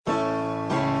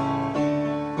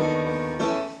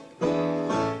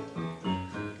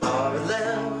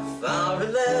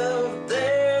left,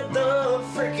 they're the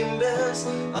freaking best.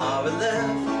 Are we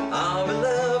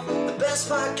left, the best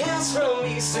podcast from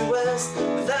east to west.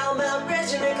 Without Mount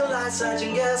Reggie, Nikolai,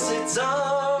 Sergeant Guess, it's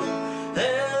all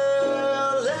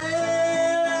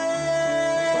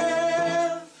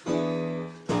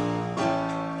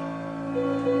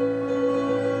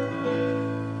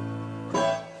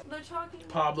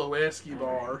Pablo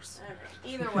Escobars.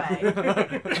 Okay. Either way.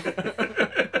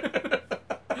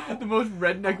 The most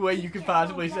redneck way you could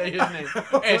possibly say his name.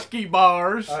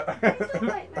 Escobars. I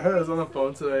was on the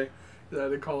phone today. I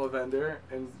had to call a vendor,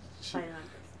 and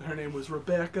her name was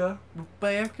Rebecca.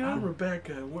 Rebecca? Oh,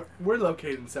 Rebecca. We're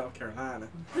located in South Carolina.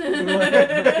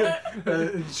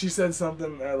 And she said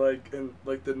something and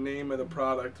the name of the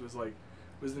product was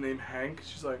the name Hank.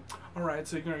 She's like, all right,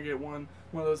 so you're gonna get one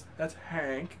of those. That's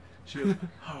Hank. She goes,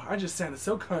 oh, I just sounded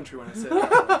so country when I said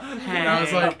that. And I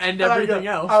was like, and everything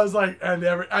else. I was like,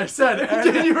 I said it.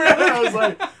 Did you really? I was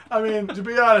like, I mean, to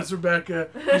be honest, Rebecca,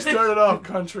 you started off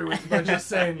country by just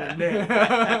saying your name.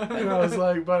 And I was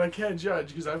like, but I can't judge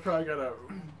because I probably got a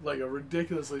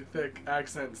ridiculously thick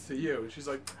accent to you. She's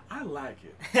like, I like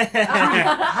it.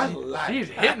 I like She's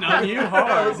it. hitting on you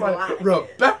hard. I was like,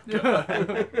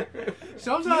 Rebecca.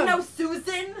 Sometimes, you know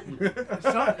Susan?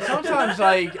 sometimes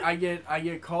I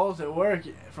get calls at work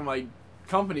from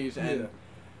companies, and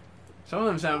some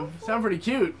of them sound pretty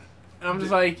cute, and I'm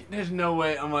just like, there's no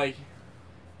way. I'm like,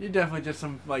 you're definitely just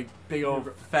some big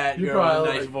old fat girl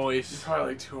with a nice voice. You're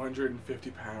probably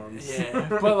 250 pounds. Yeah,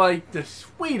 but the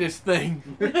sweetest thing.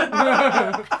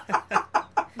 The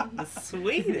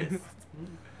sweetest.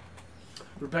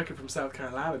 Rebecca from South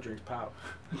Carolina drinks pop.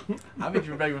 I bet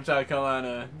Rebecca from South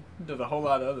Carolina does a whole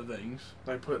lot of other things.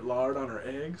 Like put lard on her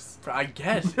eggs. I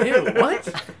guess. Ew, what?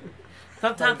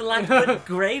 Sometimes I like to put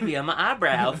gravy on my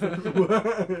eyebrows.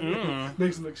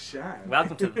 Makes them look shiny.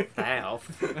 Welcome to the South.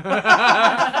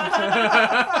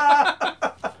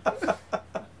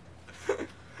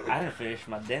 I didn't finish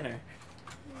my dinner.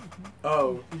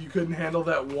 Oh, you couldn't handle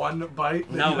that one bite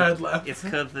that you No, had left? it's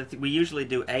because we usually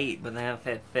do 8, but then I've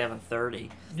had 7:30.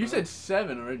 You said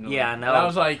 7 originally. Yeah, I know. And I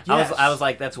was like, yes. I was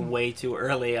like, that's way too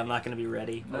early. I'm not going to be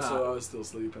ready. Also, I was still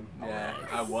sleeping. Yeah,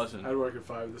 I wasn't. I'd work at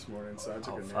 5 this morning, so I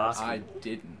took a nap. fuck. I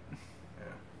didn't.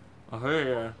 Oh,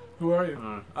 yeah. Who are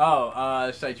you?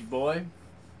 It's your boy.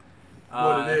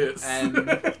 What it is. And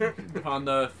on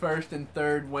the 1st and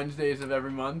 3rd Wednesdays of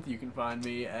every month, you can find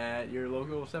me at your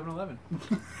local 7-Eleven.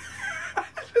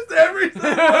 Just every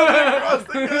across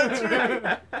the country.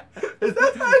 Is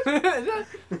that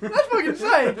That's fucking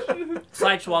Sage.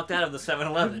 Sykes walked out of the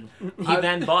 7-Eleven. He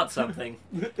then bought something.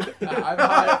 I've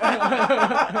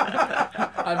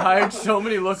hired so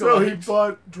many lookalikes. So he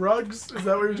bought drugs? Is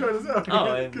that what you're trying to say?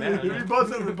 Oh, man. He bought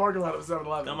something in the parking lot of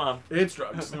 7-Eleven. Come on. It's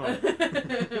drugs.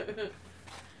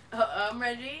 I'm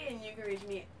Reggie, and you can reach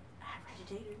me at Reggie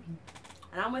Tater.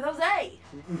 And I'm with Jose,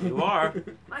 You are.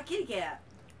 my kitty cat.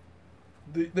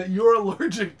 That you're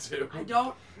allergic to. I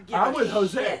don't give I'm a with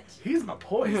Jose. shit. He's my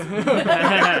poison. Jose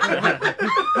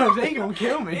gonna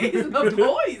kill me. He's my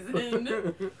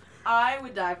poison. I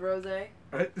would die for Jose.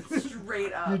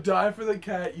 Straight up. You die for the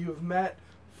cat you have met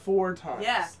 4 times.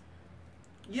 Yeah.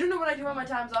 You don't know what I do on my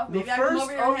times off. The Maybe I come first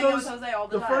over here and of hang out with those- Jose all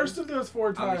the The time. first of those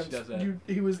 4 How much times, does that?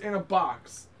 he was in a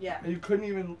box. Yeah. And you couldn't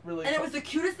even really. And it was the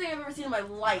cutest thing I've ever seen in my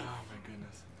life. Oh my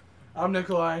goodness. I'm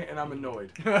Nikolai, and I'm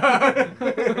annoyed.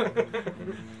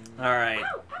 All right.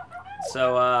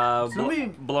 So, So we-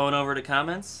 blowing over to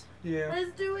comments. Yeah.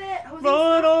 Let's do it. Jose,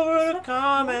 Blowing stop. over to Stop.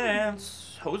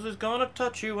 comments. Jose's gonna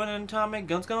touch you, and then Tommy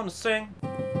Gun's gonna sing.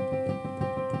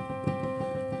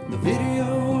 The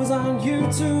videos on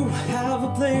YouTube have a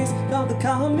place called the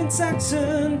comment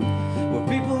section, where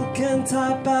people can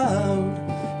type out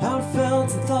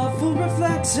heartfelt and thoughtful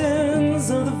reflections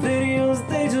of the videos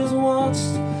they just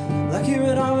watched. Like here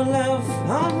at our left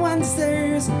on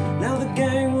Wednesdays, now the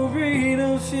gang will read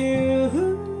a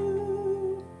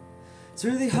few. It's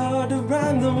really hard to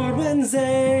rhyme the word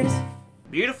Wednesdays.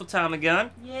 Beautiful Tommy Gun.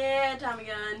 Yeah, Tommy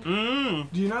Gun.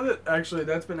 Mmm. Do you know that actually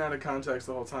that's been out of context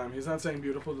the whole time? He's not saying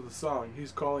beautiful to the song.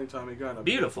 He's calling Tommy Gunn a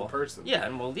beautiful person. Yeah,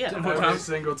 and well, yeah. Every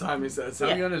single time he says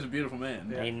Tommy it. Gunn is a beautiful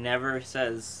man. Yeah. He never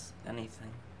says anything.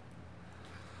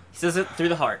 He says it through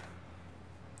the heart.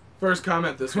 First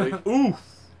comment this week. Ooh.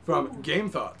 From Game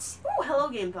Thoughts. Ooh, hello,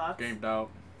 Game Thoughts. Gamed out.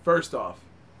 First off,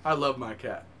 I love my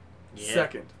cat. Yeah.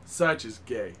 Second, Such is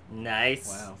gay. Nice.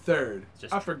 Wow. Third,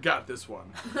 Just- I forgot this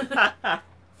one.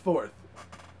 Fourth,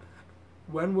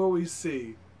 when will we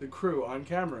see the crew on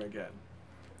camera again?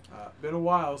 Been a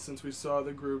while since we saw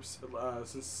the group's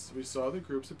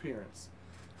appearance.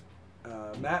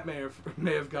 Matt may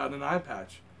have gotten an eye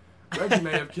patch. Reggie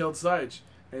may have killed Syge.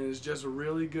 and is just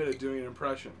really good at doing an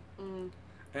impression. Mm.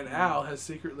 And Al has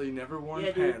secretly never worn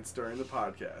pants during the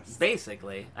podcast.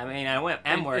 Basically. I mean,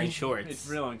 I'm wearing shorts. It's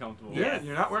real uncomfortable. Yeah,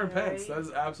 you're not wearing pants. Right. That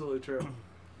is absolutely true.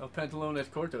 El pantalones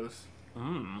cortos.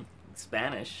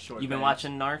 Spanish. Short You've been pants.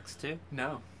 watching Narcs too?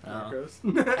 No. Narcos.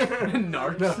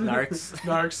 Narcs. Narcs.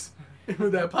 Narcs.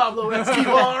 With that Pablo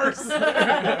Escobars. You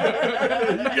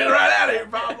get right out of here,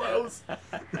 Pablos.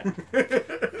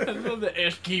 I love the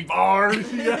Esky bars.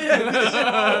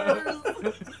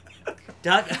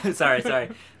 Duck. Sorry.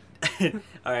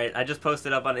 All right, I just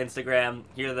posted up on Instagram.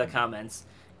 Here are the comments.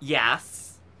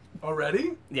 Yes.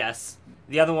 Already? Yes.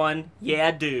 The other one,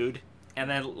 yeah, dude. And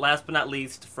then last but not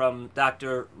least, from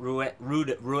Dr.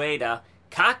 Rueda,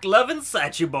 cock loving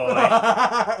Sachi boy.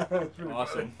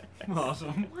 Awesome.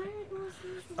 Awesome.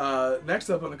 Next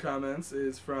up on the comments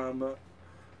is from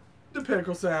the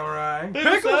Pickle Samurai.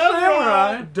 Pickle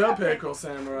Samurai. The Pickle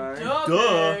Samurai.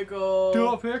 Duh.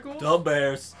 Pickle. Pickles? The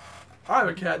bears. I have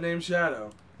a cat named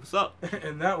Shadow. What's up?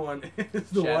 And that one is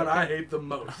the Shadow one I cat. hate the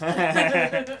most.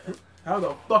 How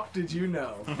the fuck did you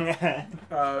know?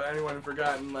 Anyone had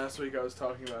forgotten, last week I was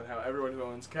talking about how everyone who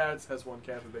owns cats has one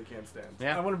cat that they can't stand. I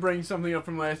Yeah. want to bring something up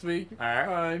from last week. All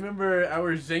right. Remember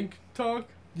our zinc talk?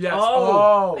 Yes.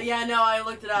 Oh. Oh. Yeah, no, I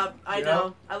looked it up. I Yep.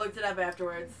 know. I looked it up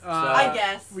afterwards. Uh, I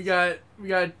guess. We got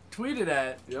tweeted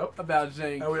at Yep. about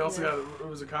zinc. And we also Yeah. got, it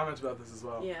was a comment about this as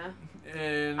well. Yeah.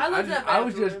 And I looked it up I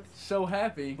was just afterwards. so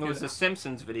happy. It was the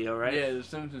Simpsons video, right? Yeah, the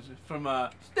Simpsons from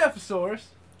Stephosaurus.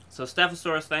 So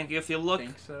Stephosaurus, thank you. If you I look,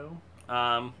 think so.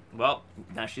 well,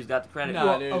 now she's got the credit. Nah,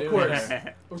 Well, dude, of it course. was-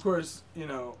 Of course, you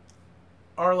know,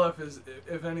 RLF is,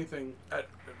 if anything, at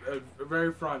the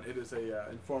very front, it is a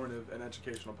informative and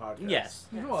educational podcast. Yes.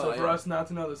 Well, So for yeah. us not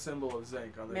to know the symbol of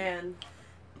zinc on the Man.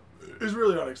 is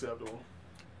really unacceptable.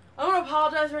 I want to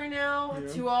apologize right now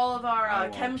Yeah. to all of our I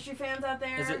won't. chemistry fans out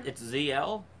there. It's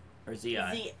ZL or ZI?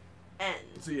 ZN.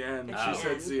 ZN. It's She Oh.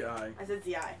 said ZN. ZI. I said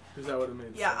ZI. Because that would have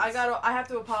made Yeah, sense. I have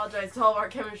to apologize to all of our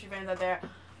chemistry fans out there.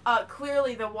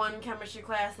 Clearly the one chemistry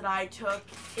class that I took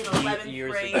in 11th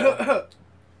Years grade. ago.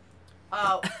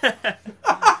 Uh,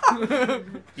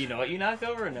 Do you know what you knocked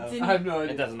over or no? Didn't- I have no It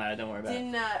idea. doesn't matter. Don't worry about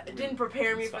it. didn't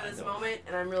prepare me It's for fine, this don't worry. moment,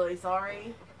 and I'm really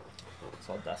sorry. It's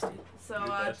all dusty. So You're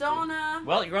dusty. don't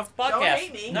Well, you're off the podcast. Don't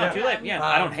hate me. No, Yeah. too late. Yeah,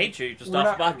 I don't hate you. You're just we're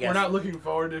off not, the podcast. We're not looking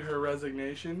forward to her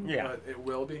resignation, Yeah. but it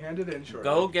will be handed in shortly.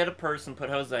 Go get a purse and put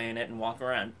Jose in it and walk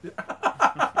around.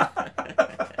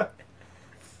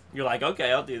 You're like,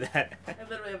 okay, I'll do that. I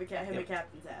literally have a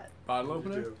captain's hat. Bottle You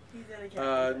opener? do. He's in a captain's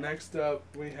hat. Next up,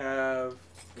 we have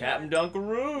Captain I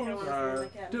Dunkaroo. wanna see my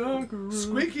captain's hat. Dunkaroo.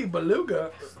 Squeaky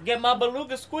Beluga. Get my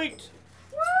beluga squeaked.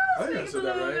 Woo! I think I Squeaky said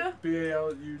that Beluga. right.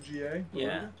 Baluga?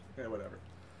 Yeah. Yeah, whatever.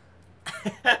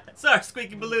 Sorry,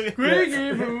 squeaky beluga.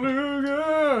 Squeaky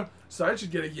beluga. So I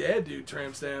should get a yeah, dude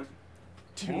tramp stamp.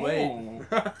 Too late. Ooh.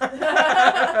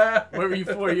 Where were you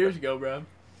 4 years ago, bro?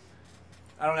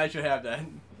 I don't actually have that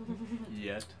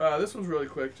yet. This one's really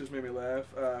quick, just made me laugh.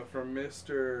 From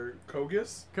Mr.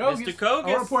 Kogus. Mr. I want to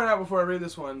Kogus. point out before I read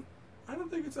this one, I don't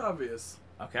think it's obvious.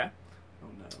 Okay. Oh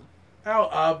no. Al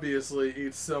obviously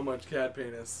eats so much cat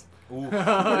penis. Ooh.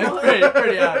 It's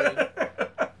pretty obvious.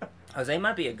 Jose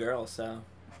might be a girl, so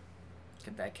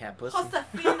get that cat pussy.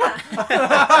 Josefina.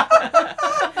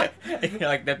 You're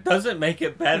like, that doesn't make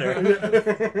it better.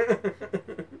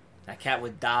 That cat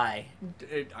would die.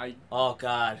 Oh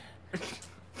God.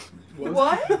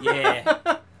 What? Yeah.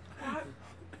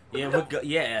 Yeah.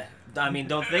 Yeah. I mean,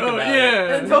 don't think Oh, about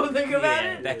yeah. it. Don't think about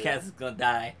Yeah, it. that cat's gonna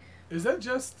die. Is that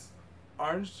just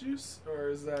orange juice, or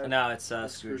is that No, it's a a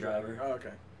screwdriver. Oh,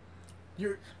 okay.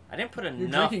 I didn't put You're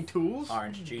enough drinking tools?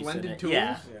 orange juice Blended in it. tools?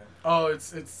 Yeah. Yeah. Oh,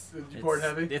 it's you poured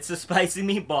heavy. It's a spicy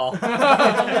meatball.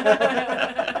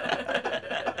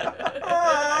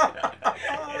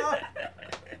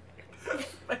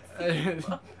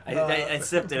 I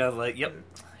sipped it. I was like, yep.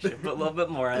 Should put a little bit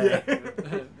more in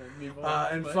it.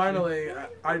 And finally,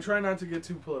 I try not to get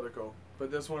too political, but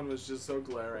this one was just so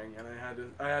glaring, and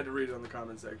I had to read it on the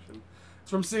comment section. It's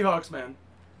from Seahawks Man.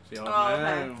 Oh,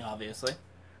 okay. Obviously.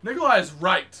 Nikolai is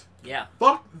right. Yeah.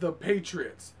 Fuck the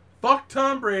Patriots. Fuck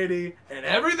Tom Brady and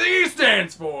everything he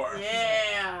stands for.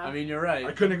 Yeah. I mean, you're right.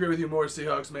 I couldn't agree with you more,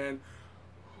 Seahawks Man.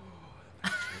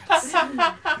 Didn't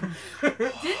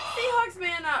Seahawks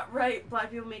man write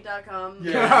blackpeoplemeet.com?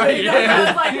 Yeah. He does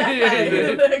sound like that Yeah, guy. he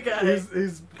did. That guy.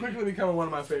 He's quickly becoming one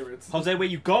of my favorites. Jose, where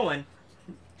you going?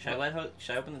 Should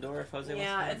I open the door if Jose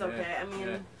Yeah, wants it's okay. I mean,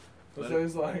 Yeah.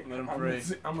 Jose's like, let him I'm free.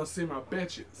 gonna see my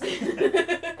bitches.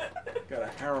 Got a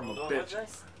harem of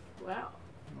bitches. wow.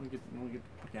 Want to get the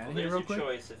fuck out Well, of here there's real your quick?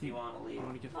 choice if you want to leave.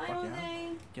 Want to get the Bye, fuck out? Jose.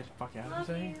 Get the fuck out, Love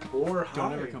Jose. you. Or Don't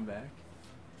hi. ever come back.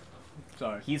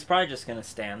 Sorry. He's probably just gonna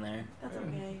stand there. That's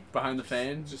okay. Behind the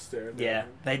fan. Just stare. Yeah,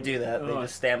 they do that. They Ugh.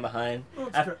 just stand behind. Well,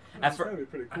 it's, At- that's at gotta be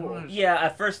pretty I don't cool. understand. Yeah,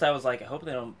 at first I was like, I hope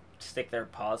they don't stick their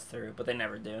paws through, but they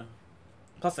never do.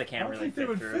 Plus, they I can't don't really think they fit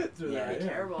would through. fit through Yeah. that. Be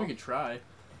terrible. We could try.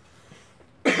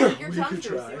 Your We tongue could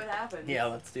through, try. see what happens. Yeah,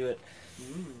 let's do it.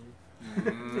 Mm.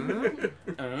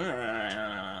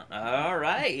 All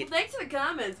right. Well, thanks for the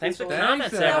comments. Thanks for people.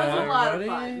 comments, That was a everyone. lot of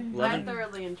Everybody. fun. I Loving-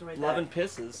 thoroughly enjoyed that. Loving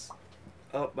pisses.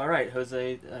 Oh, all right,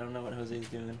 Jose. I don't know what Jose's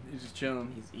doing. He's just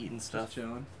chilling. He's eating Just stuff.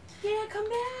 chilling. Yeah, come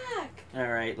back. All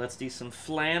right, let's do some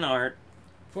flan art.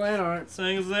 Flan art.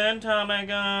 Sing Zen Tommy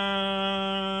Gun.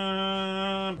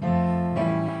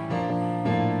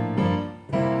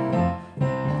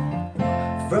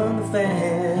 From the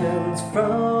fans,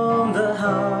 from the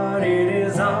heart, it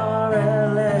is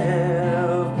RLF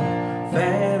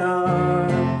fan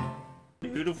art.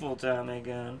 Beautiful Tommy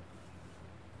Gun.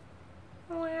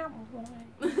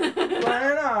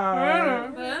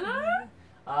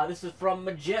 This is from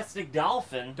Majestic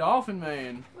Dolphin. Dolphin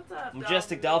Man. What's up,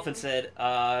 Majestic Dolphin said,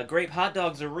 grape hot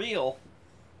dogs are real,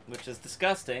 which is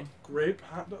disgusting. Grape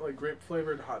hot dog, like grape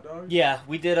flavored hot dogs. Yeah,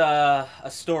 we did a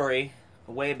story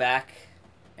way back,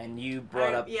 and you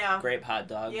brought up yeah. grape hot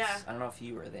dogs. Yeah. I don't know if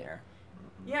you were there.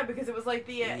 Yeah, because it was like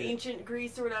the Yeah. ancient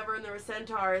Greece or whatever, and there were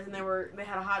centaurs, and they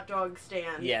had a hot dog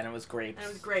stand. Yeah, and it was grapes. And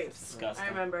it was grapes. It's disgusting. I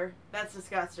remember. That's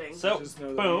disgusting. So, Just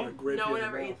know that boom. I'm not a grape no one eater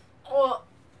ever at all. eats. Oh,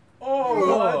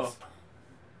 Oh, what?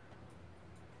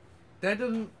 That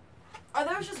doesn't. are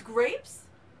those just grapes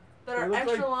that They are look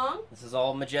extra like- long? This is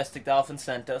all Majestic Dolphin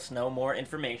sent us. No more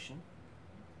information.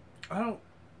 I don't.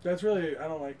 That's really, I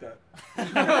don't like that.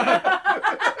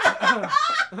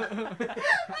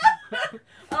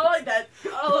 I like that.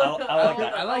 I like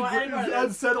that. I like that. It's I like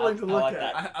unsettling to I look like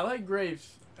at. that. I like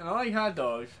grapes and I like hot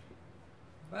dogs.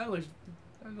 That looks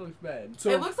bad. So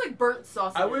it looks like burnt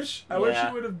sausage. I wish you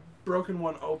Yeah. would have broken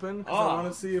one open because Oh. I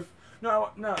want to see if no,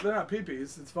 they're not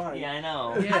peepees. It's fine. Yeah, I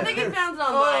know. Yeah. I think he found it online,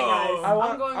 Oh. guys. I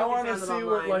want I'm going I with want he to found it see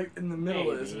what online. like in the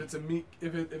middle is. If Maybe. it's a meat,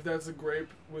 if that's a grape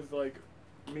with like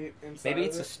meat inside. Maybe of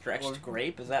it's a it. stretched Or-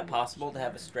 grape. Is that possible to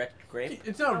have a stretched grape?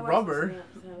 It's Oh, not I rubber. see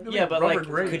that, so- Yeah, but Rubber like,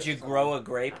 grapes. could you grow a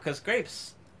grape? Because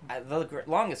grapes, the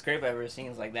longest grape I've ever seen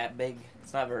is like that big.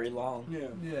 It's not very long. Yeah.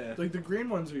 Yeah. Like the green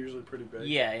ones are usually pretty big.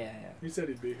 Yeah. He said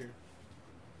he'd be here.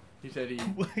 He said he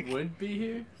would be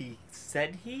here. He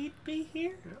said he'd be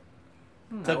here.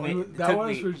 Hmm. Took me- That took one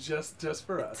me- was just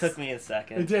for us. Took me a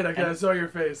second. It did. I saw your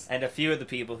face. And a few of the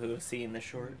people who have seen the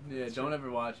short. Yeah, don't ever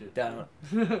watch it. Don't.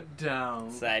 Down.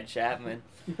 Side Chapman.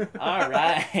 All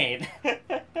right.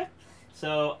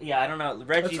 So yeah, I don't know.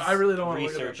 Reggie's I really don't want to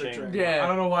look at that researching. picture. Yeah. anymore. I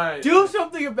don't know why. Do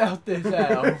something about this,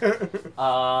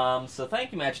 Al. So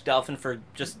thank you, Match Dolphin, for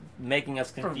just making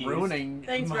us For confused. ruining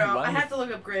Thanks, my bro. I life. have to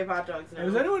look up grape hot dogs now.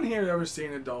 Has anyone here ever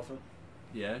seen a dolphin?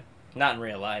 Yeah. Not in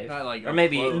real life. Not like Or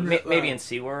maybe close. maybe in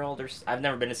SeaWorld or I've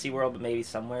never been to SeaWorld, but maybe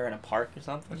somewhere in a park or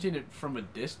something. I've seen it from a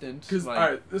distance. Because like, all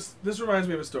right, this reminds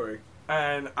me of a story,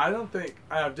 and I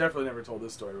have definitely never told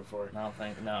this story before. I don't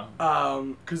think no.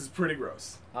 Because it's pretty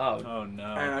gross, Oh, Oh no.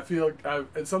 and I feel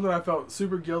it's something I felt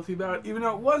super guilty about, even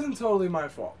though it wasn't totally my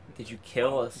fault. did you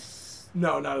kill us?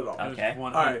 No, not at all. It was Okay. 100%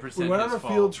 All right, we went on his a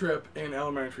fault. field trip in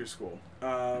elementary school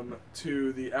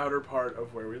to the outer part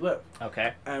of where we live,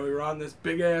 Okay. and we were on this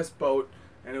big ass boat,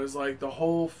 and it was like the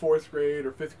whole 4th grade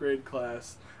or 5th grade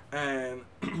class, and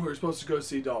we were supposed to go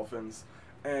see dolphins.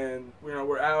 And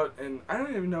we're out, and I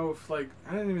don't even know if I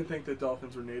didn't even think that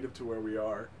dolphins were native to where we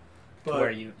are.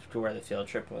 But To where the field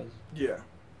trip was. yeah,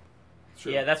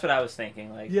 sure. Yeah, that's what I was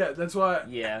thinking. Like, yeah, that's why.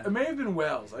 yeah. It may have been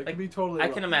whales. I Like, could be totally. I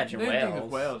wrong. can imagine They think it's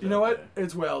whales. whales You know out what?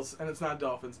 It's whales, and it's not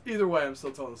dolphins. Either way, I'm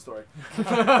still telling the story.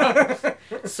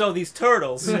 So these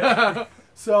turtles. Yeah.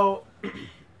 So,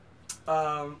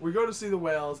 we go to see the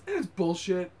whales, and it's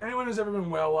bullshit. Anyone who's ever been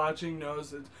whale watching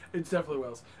knows it's definitely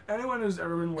whales. Anyone who's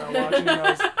ever been whale watching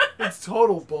knows it's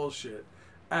total bullshit.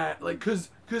 Cause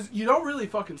you don't really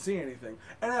fucking see anything,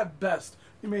 and at best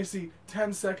you may see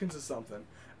 10 seconds of something.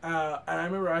 And I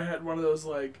remember I had one of those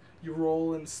you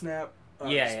roll and snap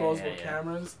disposable yeah.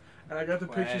 cameras, and I got the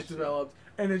pictures Flashy. developed,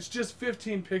 and it's just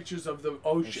 15 pictures of the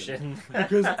ocean. Shouldn't-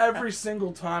 Because every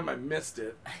single time I missed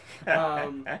it.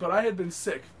 But I had been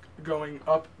sick going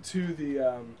up to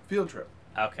the field trip.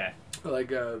 Okay.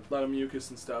 Like a lot of mucus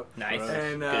and stuff. Nice. Right.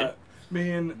 And Good.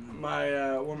 me and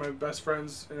my one of my best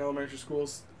friends in elementary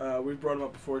schools, we brought him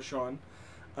up before Sean.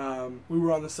 We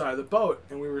were on the side of the boat,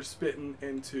 and we were spitting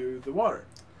into the water.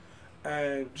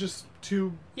 And just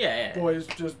two Yeah. boys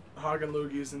just hogging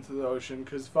loogies into the ocean,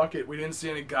 because fuck it, we didn't see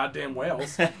any goddamn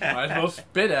whales. Might as well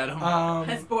spit at him.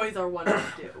 As boys are wont to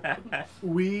do.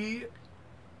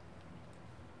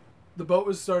 the boat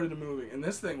was started moving, and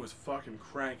this thing was fucking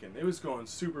cranking. It was going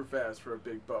super fast for a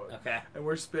big boat. Okay. And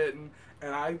we're spitting,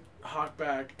 and I hawk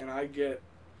back, and I get,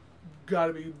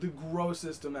 gotta be the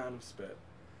grossest amount of spit.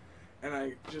 And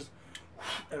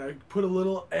I put a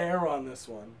little air on this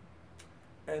one.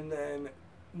 And then,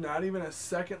 not even a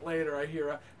second later, I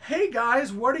hear "Hey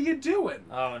guys, what are you doing?"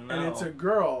 Oh no. And it's a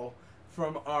girl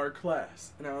from our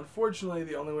class. Now, unfortunately,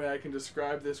 the only way I can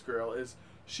describe this girl is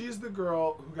she's the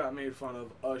girl who got made fun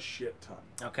of a shit ton.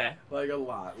 Okay. Like a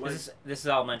lot. Like, This is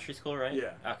elementary school, right?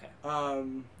 Yeah. Okay.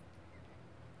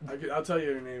 I'll tell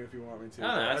you her name if you want me to. Oh,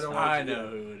 no, that's don't fine. want I you to. know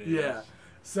who it is. Yeah.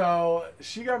 So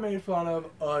she got made fun of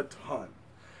a ton.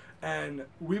 And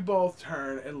we both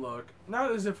turn and look,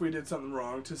 not as if we did something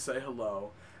wrong, to say hello,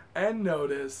 and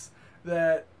notice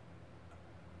that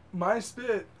my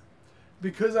spit,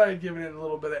 because I had given it a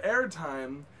little bit of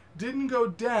airtime, didn't go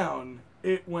down.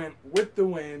 It went with the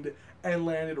wind and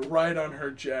landed right on her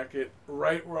jacket,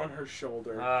 right on her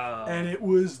shoulder. Oh. And it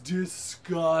was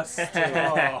disgusting.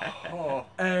 Oh.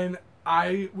 And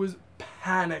I was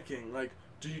panicking. Like,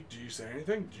 do you say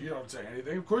anything? You don't say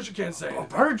anything. Of course you can't say A anything.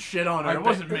 bird shit on her. It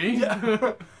wasn't me.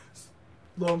 Yeah.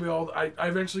 Lo and behold, I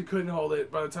eventually couldn't hold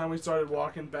it. By the time we started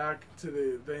walking back to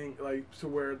the thing, like to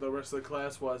where the rest of the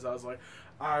class was, I was like,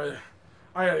 I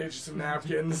gotta get you some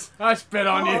napkins. I spit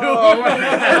on you. Oh,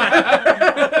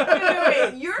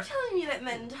 Wait, you're telling me that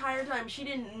entire time she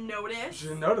didn't notice She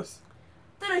didn't notice.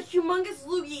 that a humongous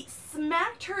loogie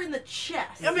smacked her in the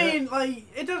chest? I mean, like,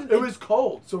 it doesn't. It was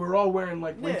cold, so we were all wearing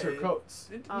like winter Yeah. coats.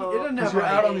 It Oh. doesn't Because have you're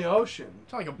out like, on the ocean,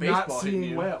 it's not like a not baseball hitting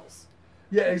seeing you. whales.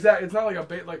 Yeah, exactly. It's not like a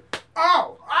bait. Like,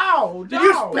 ow, Did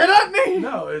you spit at me?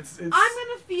 No, it's. I'm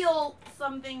gonna feel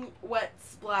something wet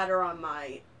splatter on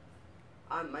my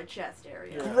chest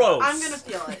area. Yeah. Gross. I'm gonna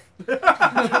feel it.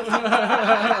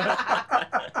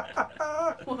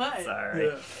 What? Sorry.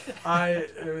 Yeah.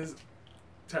 It was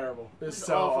terrible. It was It's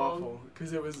so awful. awful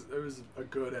because it was a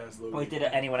good ass movie. Wait, did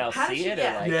anyone else How did see she it?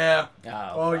 get- Or like, Yeah.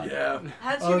 Oh, Oh yeah.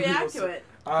 How did Other you people react to said- it?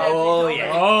 Oh, After you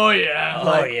yeah. told her? Oh yeah. Oh,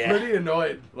 Like, yeah. Pretty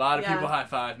annoyed. A lot of Yeah. people high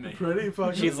fived me. Pretty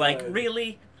fucking. She's like, annoyed.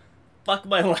 really? Fuck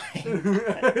my life.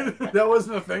 That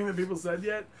wasn't a thing that people said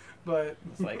yet, but.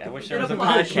 It's like, I wish there It was a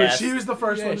applies. But podcast. she was the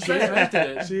first Yeah, one to she say invented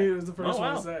it. it. She was the first Oh,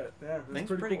 one wow. to say it. Yeah, it was Things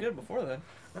were pretty cool. good before then.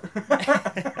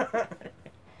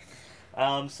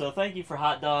 So thank you for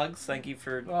hot dogs. Thank you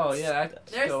for Oh yeah,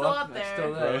 that's They're still up That's there.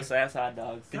 still there. gross ass hot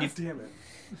dogs. Did God you? damn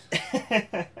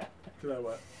it. Did I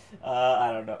what?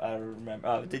 I don't know. I don't remember.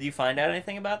 Oh, did you find out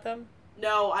anything about them?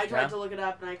 No, I tried Yeah? to look it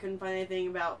up and I couldn't find anything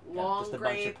about Yeah, long just a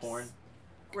bunch of grapes, porn.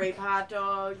 grape hot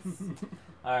dogs.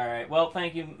 All right. Well,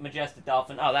 thank you, Majestic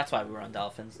Dolphin. Oh, that's why we were on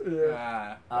Dolphins.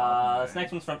 Yeah. This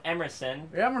next one's from Emerson.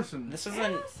 Emerson. This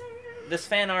isn't. This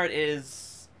fan art is.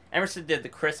 Emerson did the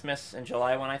Christmas in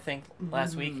July one, I think,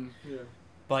 last week. Mm. Yeah.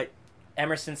 But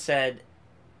Emerson said,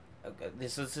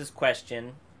 this is his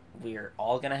question. We're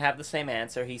all going to have the same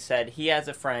answer. He said he has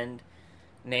a friend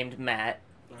named Matt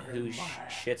who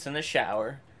shits in the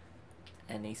shower.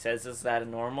 And he says, is that a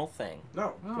normal thing?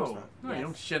 No, of course No, not. no, Yes. you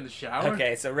don't shit in the shower.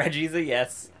 Okay, so Reggie's a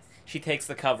yes. She takes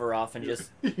the cover off and just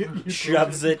You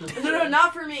shoves it. No,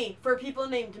 not for me. For people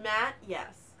named Matt, yes.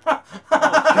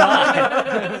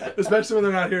 God. Especially when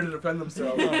they're not here to defend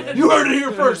themselves. You heard it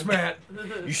here first, Matt.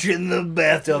 You shit in the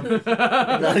bathtub.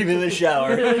 Not even in the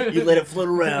shower. You let it float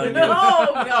around. No,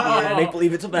 Yeah, God. make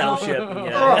believe it's a battleship. No.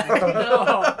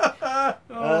 Yeah.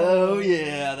 Oh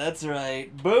yeah, that's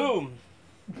right. Boom.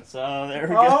 So there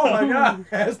we go. Oh my God!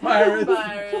 As pirates.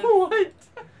 Pirates. What?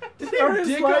 Are his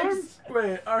dick legs? arms?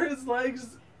 Wait, are his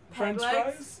legs Peg French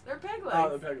legs? fries? They're peg Oh,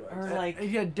 legs. the peg Or legs. like He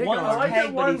got dick one's arms. I like peg, that but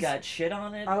he one's- got shit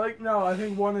on it. I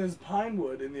think one is pine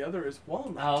wood and the other is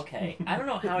walnut. Oh, okay. I don't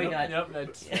know how he got. Yep,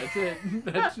 that's it.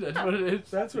 That's what it is.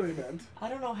 That's what he meant. I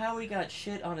don't know how he got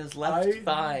shit on his left I-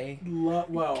 thigh.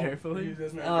 Well, Carefully. He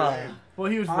doesn't have Ah. brain.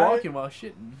 Well, he was I- walking while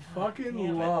shitting. Fucking Yeah,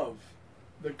 but- love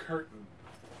the curtain.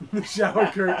 The shower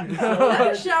curtain. Is that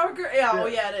a So shower curtain? Yeah, oh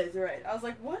Yeah. yeah, it is. You're right. I was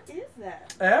like, what is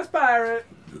that? as pirate.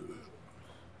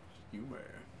 You were.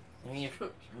 I mean, if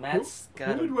Matt's Who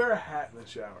got. would wear a hat in the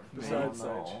shower I besides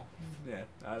don't Sage? know. Yeah.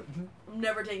 I'm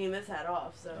never taking this hat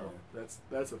off, so That's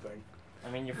the thing.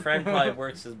 I mean, your friend probably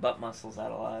works his butt muscles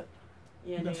out a lot.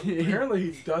 yeah. No.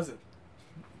 Apparently he doesn't.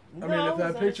 I mean, if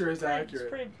that picture is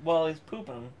accurate. Well, he's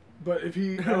pooping. But if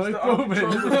he has Like the pooping.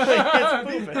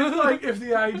 It's pooping. like if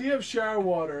the idea of shower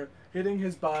water hitting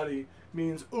his body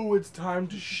means, ooh, it's time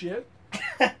to shit,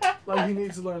 like he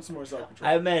needs to learn some more self-control.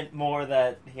 I meant more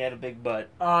that he had a big butt.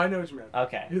 Oh, I know what you meant.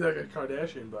 Okay. He's like a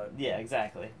Kardashian, but Yeah,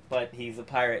 exactly. But he's a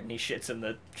pirate and he shits in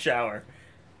the shower.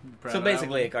 Proud So of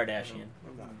basically a that Kardashian.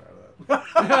 I'm not proud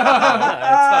of No,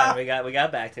 that. it's fine. We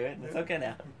got back to it. It's okay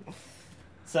now.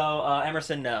 So,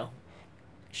 Emerson, no.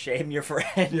 Shame your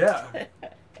friend. Yeah.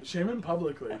 Shame him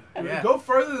publicly. Yeah. Go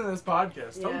further than this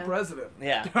podcast. I'm Yeah. president.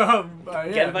 Yeah. Yeah,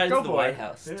 Get invited go to the for White it.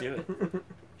 House. Yeah. Do it.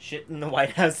 Shit in the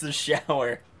White House's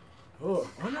shower. Oh,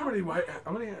 I wonder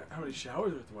how many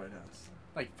showers are at the White House.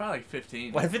 Like probably like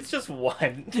 15. What if it's just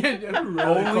one? Only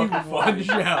fucking one funny.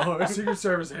 shower. Secret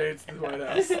Service hates the White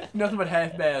House. Nothing but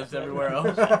half baths everywhere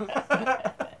else.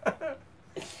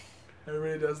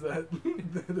 Everybody does that.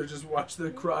 They just watch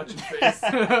their crotch and face.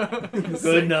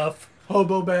 Good enough.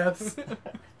 Hobo baths.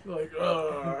 Like,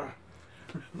 ugh.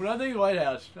 When I think White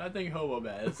House, I think hobo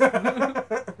baths. All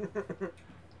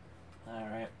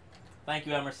right. Thank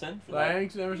you, Emerson. For that.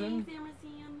 Thanks, Emerson. Thanks,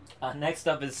 Emerson. Next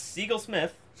up is Siegel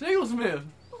Smith. Siegel Smith.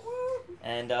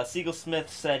 And Siegel Smith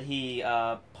said he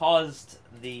paused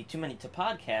the Too Many to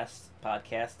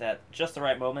podcast at just the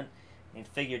right moment and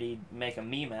figured he'd make a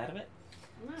meme out of it.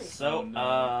 Nice. So, Oh,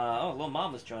 no. Lil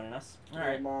Mama's joining us. All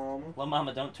right. Mom. Lil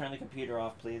Mama, don't turn the computer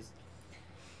off, please.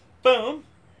 Boom.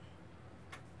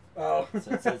 Oh.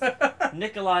 So it says,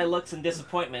 Nikolai looks in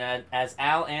disappointment as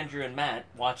Al, Andrew, and Matt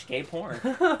watch gay porn.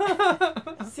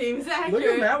 Seems Look at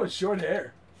accurate. Matt with short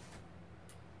hair.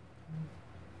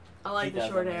 I like He the does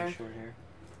short have hair. short hair.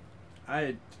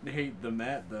 I hate the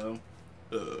mat though.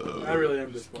 I really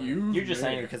am disappointed. You're just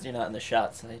angry because you're not in the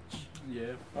shot site. Yeah.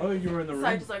 I don't think you were in the So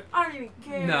I room. just like, I don't even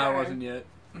care. No, I wasn't yet.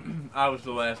 I was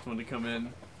the last one to come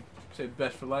in. Saved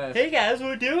best for last. Hey guys,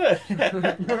 we're doing.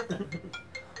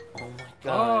 Oh my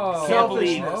god! Oh, Can't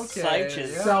believe selfishness.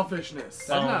 Sych's Yeah. Selfishness. That's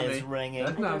phone not is me. ringing.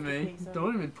 That's not I me. think so.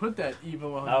 Don't even put that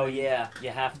evil on Oh me. yeah, you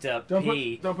have to Don't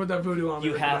pee. put that voodoo on me.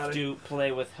 You have Maddie. to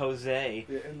play with Jose.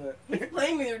 Yeah, in the... He's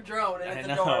playing with your drone and I it's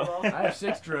know. adorable. I have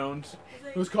 6 drones.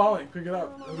 Who's calling? Pick it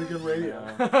up. It'll be good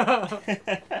radio.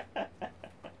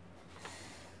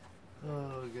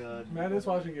 Oh god. Matt is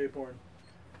watching gay porn.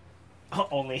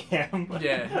 Only him.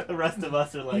 Yeah. The rest of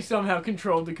us are He like. somehow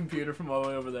controlled the computer from all the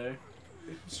way over there.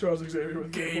 Charles Xavier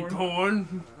with Gay gay porn.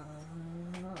 porn.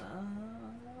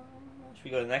 Should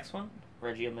we go to the next one?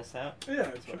 Reggie will miss out. Yeah,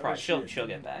 it's She'll, fine. probably, she'll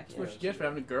get back. That's Yeah. what she gets for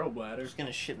having a girl bladder. She's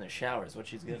gonna shit in the shower is what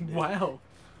she's gonna do. Wow.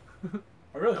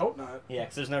 I really hope not. Yeah,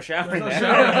 'cause there's no shower There's in no there.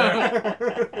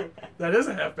 shower there. That is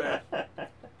a half bad. Let's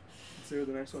see what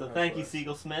the next one So has thank for you, us.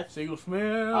 Siegel Smith. Siegel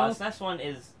Smith. This next one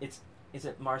is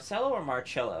it Marcello or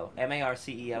Marcello?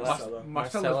 M-A-R-C-E-L-S. Marcello.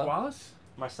 Marcellus Wallace?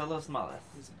 Marcello's Malas.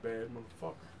 He's a bad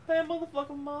motherfucker. Bad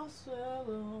motherfucker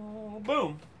Marcello.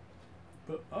 Boom.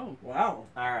 But, oh. Wow.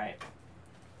 All right.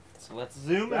 So let's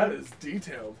zoom That in. is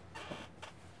detailed.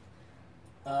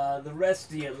 The rest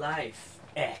of your life,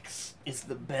 X, is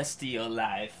the best of your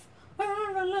life. I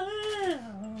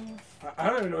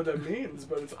don't even know what that means,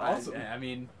 but it's awesome. I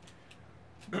mean,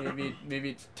 maybe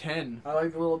it's 10. I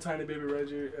like the little tiny baby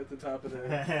Reggie at the top of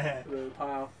the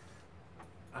pile.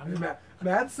 I'm And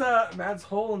Matt's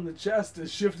hole in the chest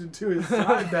is shifted to his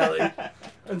side belly.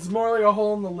 It's more like a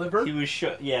hole in the liver. He was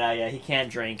yeah, he can't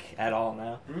drink at all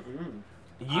now. Mm-mm.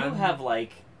 You have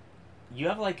like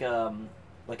a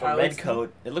Pilot's red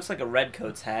coat. It looks like a red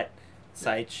coat's hat,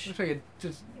 Sych. Looks like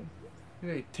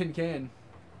a tin can.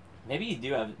 Maybe you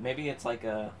do have. Maybe it's like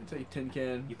a. It's like a tin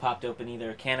can. You popped open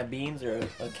either a can of beans or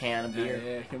a can of beer.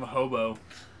 Yeah, I'm a hobo.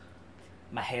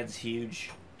 My head's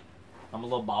huge. I'm a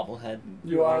little bobblehead.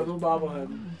 You are a little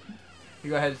bobblehead.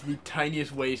 You guy has the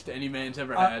tiniest waist any man's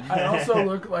ever I had. also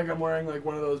look like I'm wearing like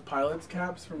one of those pilot's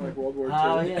caps from like World War II.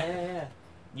 Oh yeah.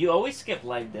 You always skip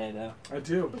leg day though. I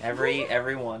do.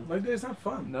 Every one. Leg day's not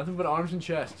fun. Nothing but arms and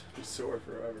chest. Just sore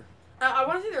forever. I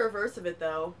want to see the reverse of it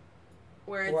though,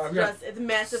 where it's Well, I've got it's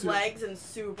massive su- legs and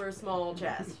super small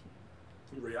chest.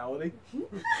 In reality.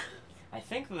 I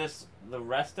think the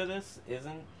rest of this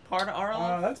isn't part of our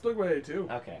life. That's Blink 182.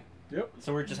 Okay. Yep.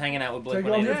 So we're just hanging out with Blink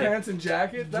Take off your 182. pants and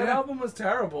jacket. That Yeah. album was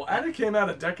terrible. And it came out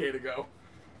a decade ago.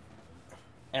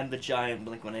 And the giant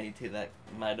Blink 182 that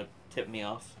might have tipped me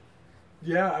off.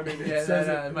 Yeah, I mean, it Yeah, says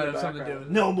that it in might the have something to do background. with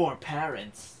it. No more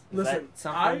parents. Is Listen,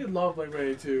 that I something? love Blink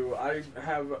 182. I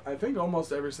have, I think,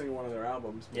 almost every single one of their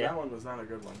albums. But Yeah. that one was not a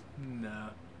good one. No.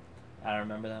 I don't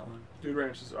remember that one. Dude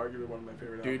Ranch is arguably one of my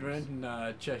favorite Dude albums. Rent?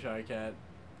 Nah, Cheshire Cat.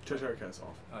 Cheshire Cat's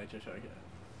off. I like Cheshire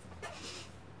Cat.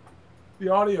 The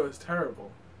audio is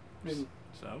terrible. I mean,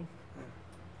 So?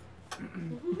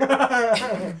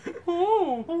 I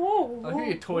I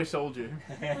think a toy soldier.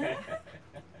 I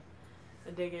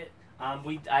dig it.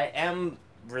 I am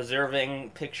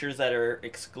reserving pictures that are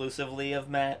exclusively of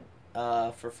Matt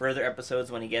for further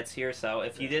episodes when he gets here. So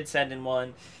if you did send in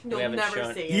one, You'll we haven't never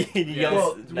shown see it. Yes,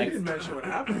 well, we next- didn't mention what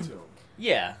happened to him.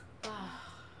 yeah,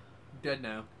 Dead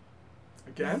now.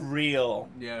 Again? real.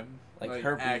 Yeah. Like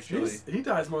herpes. Actually. He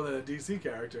dies more than a DC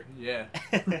character. Yeah.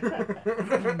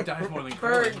 Dies more than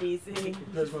Bird Krillin. DC. He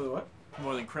dies more than what?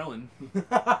 More than Krillin.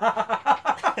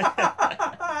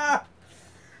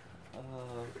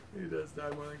 He does die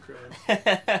more than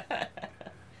Krillin.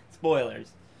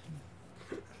 Spoilers.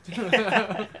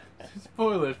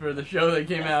 Spoilers for the show that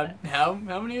came out how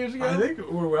many years ago? I think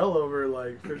we're well over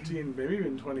like 15, maybe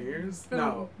even 20 years.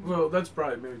 No, well, that's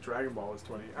probably maybe Dragon Ball was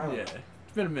 20. I don't Yeah. know.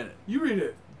 It's been a minute. You read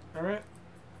it, all right?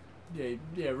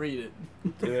 Yeah, read it.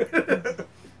 Do it.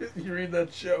 You read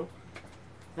that show.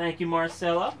 Thank you,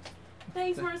 Marcella.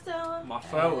 Thanks, Marcella.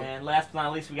 Marcelo. And last but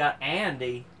not least, we got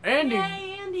Andy. Andy.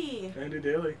 Yay, Andy. Andy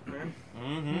Daly, man.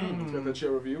 Mm-hmm. He's got that show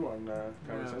review on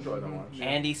Comedy Central I don't watch. Yeah.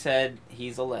 Andy said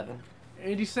he's 11.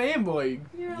 Andy Sandboy.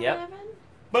 You're Yep. 11?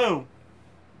 Boom.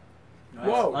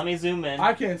 Whoa. Let me zoom in.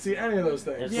 I can't see any of those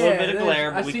things. There's Yeah, a little bit of there's-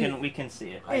 glare, I but see- we can see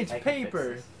it. It's I can fix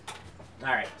paper. this. All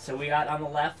right, so we got on the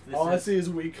left. This All I is see is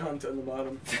weak cunt on the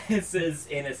bottom. this is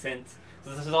innocent.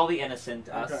 So this is all the innocent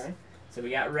us. Okay. So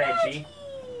we got Reggie.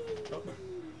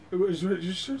 What did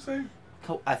you say?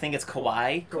 I think it's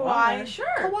Kawhi. Kawaii, sure.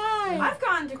 Kawaii. I've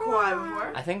gone to Kawaii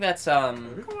before. I think that's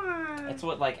That's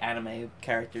what like anime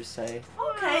characters say.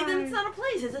 Okay, then it's not a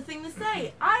place. It's a thing to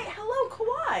say. Hello,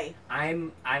 Kawaii.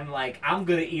 I'm like I'm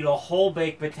gonna eat a whole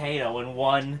baked potato in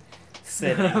one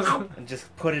sitting and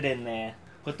just put it in there.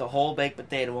 Put the whole baked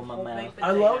potato in my Whole mouth. baked I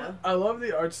potato. love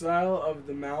the art style of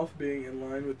the mouth being in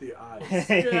line with the eyes.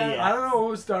 Yeah. I don't know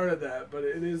who started that, but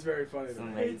it is very funny It's to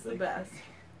me. amazing. It's the best.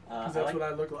 Because I that's like- what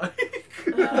I look like.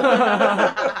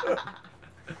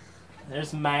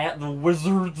 There's Matt, the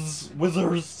wizards.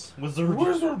 Wizardry. What's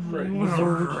up,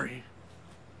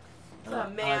 I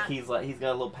like Matt? he's got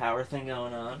a little power thing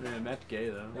going on. Yeah, Matt's gay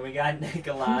though. Then we got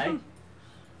Nikolai.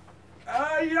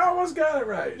 You almost got it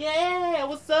right. Yeah,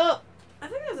 what's up? I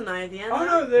think there's an I at the end. Oh,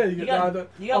 no, there you You go. got- No,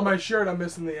 you got- on my shirt, I'm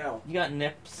missing the L. You got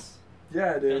nips. Yeah, I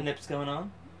You got do. nips going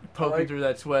on. Poking like- through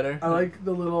that sweater. I like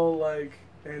the little, like,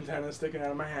 antenna sticking out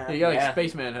of my hat. Yeah, you got like Yeah. a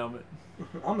spaceman helmet.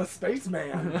 I'm a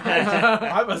spaceman.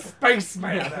 I'm a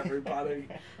spaceman, everybody.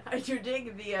 I do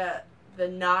dig the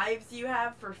knives you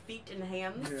have for feet and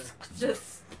hands. Yeah.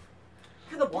 Just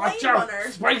you're the Blade Watch out,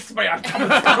 Runner. spaceman coming.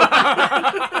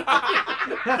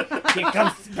 Here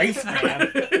comes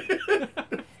Spaceman.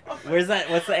 Where's that?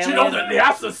 What's the Do alien? you know that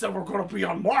NASA said we're going to be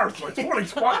on Mars by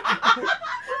 2020?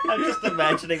 I'm just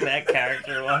imagining that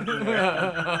character walking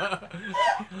around.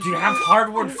 Do you have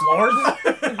hardwood floors?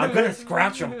 I'm gonna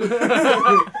scratch them.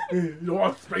 You don't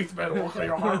want spaceman to work on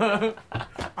your arm.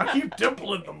 I keep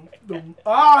dimpling them.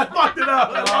 I fucked it up.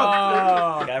 I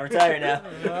lost it. Gotta retire now.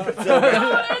 It's Oh,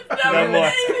 over. it's never No been more.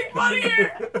 anything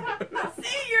funnier.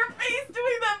 See your face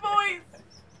doing that voice.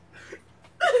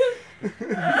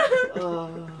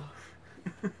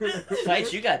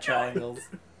 Sight, you got triangles.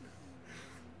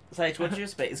 Sight, what's your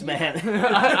spaceman?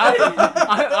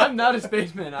 I'm not a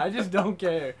spaceman. I just don't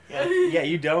care. yeah,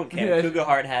 you don't care. Yeah. Cougar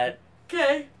hard hat.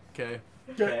 Okay. Okay.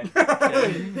 Okay.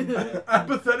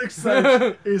 Apathetic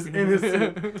sight is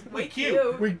innocent. We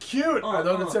cute. We cute. I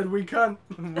thought it said we cunt.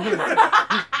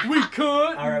 We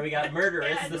could. Alright, we got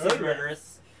murderous. This is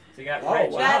murderous. So you got Oh,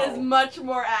 Reggie. wow. That is much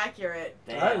more accurate.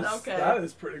 That Damn. is, Okay. that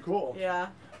is pretty cool. Yeah.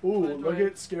 Ooh, Good look one.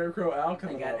 at Scarecrow Al I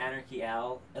coming got up. Anarchy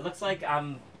Owl. It looks like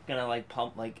I'm gonna like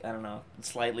pump like I don't know,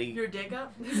 slightly. Your dig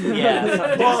up? Yeah,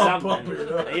 do Bump something.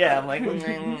 it up. Yeah, I'm like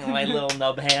my little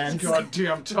nub hands.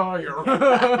 Goddamn tire.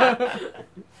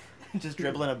 Just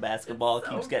dribbling a basketball So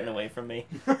keeps getting away from me.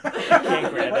 Can't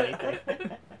Can't grab anything.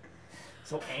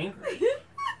 So angry.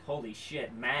 Holy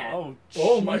shit, Matt. Oh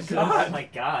my Jesus. Oh God. my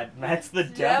god, Matt's the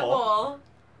devil. Devil.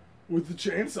 With the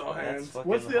chainsaw That's hands. fucking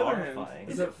What's the other hand? horrifying.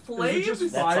 Is it Is it flames? just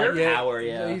That's fire? like power,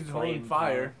 yeah. He's holding flame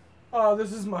fire. Oh,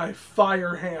 this is my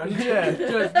fire hand. Yeah,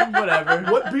 just whatever.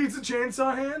 What beats a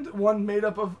chainsaw hand? One made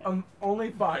up of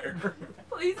only fire.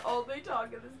 Please only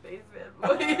talk in the spaceman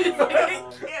voice. I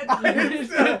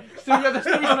can't Still got the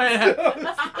spaceman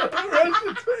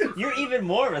hat. You're even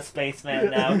more of a spaceman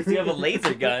now because you have a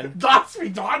laser gun. Das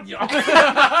Vidania!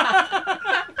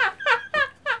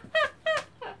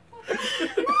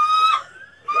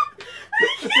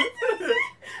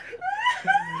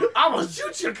 I will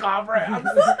shoot you, comrade!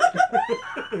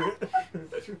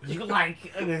 You like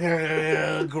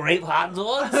grape hot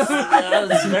dogs?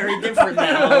 It's very different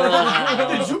now.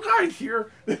 Did you guys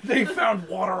hear that they found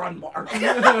water on Mars?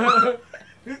 Yeah,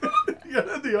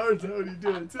 the art's how he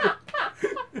did it, too.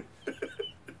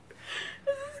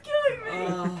 This is killing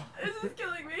me. This is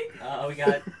killing me. We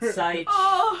got Sight.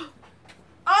 Oh,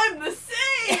 I'm the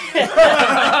same.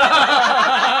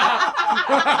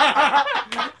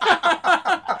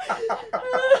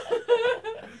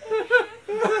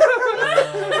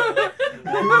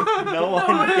 No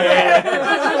one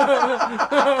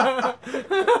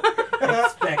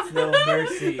expects no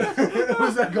mercy.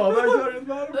 Was that called that at the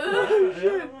bottom?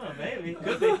 Oh, maybe.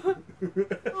 Could be.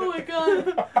 Oh my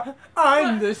god.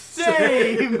 I'm the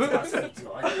same.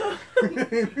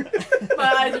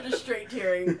 My eyes are just straight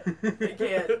tearing. I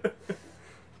can't.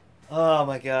 Oh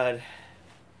my god.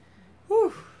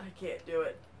 Whew. I can't do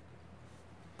it.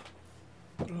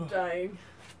 I'm dying.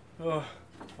 Oh,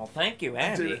 Well, thank you,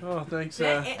 Andy. oh, thanks,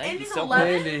 Yeah, thank Andy's you so 11.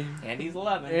 Andy. Andy's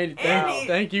 11. Andy, Andy,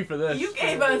 thank you for this. You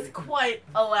gave us quite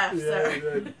a laugh, Yeah, sir. you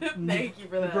did. Thank you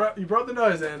for that. You brought the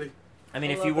noise, Andy. I mean,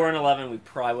 I if love you weren't 11, we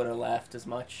probably would have laughed as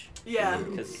much. Yeah.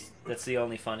 Because that's the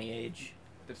only funny age.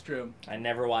 That's true. I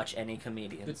never watch any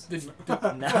comedians.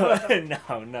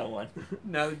 No one.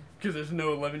 Now, because there's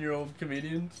no 11-year-old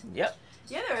comedians. Yep.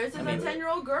 Yeah, there is. There's a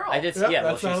 10-year-old girl. I did. Yep, Yeah,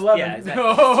 well, that's not she's 11. yeah, exactly.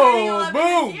 Turning Oh, 11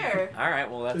 boom! this year. All right,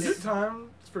 well Is that's it time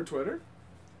for Twitter?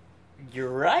 you're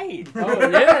right. Oh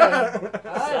yeah.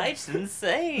 Sipes didn't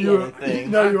say You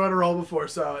anything. no, you want to roll before,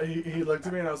 so he looked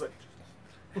at me and I was like,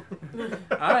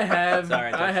 I have.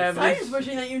 Sorry, I have I'm this. just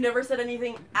wishing that you never said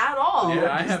anything at all.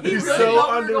 Yeah, I have You this. really so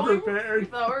thought we were going. underprepared. We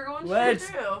thought we were going Let's-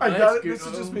 straight through. I Let's got it. go. This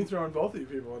is just me throwing both of you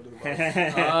people under the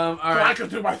bus. All I right. can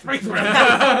do my face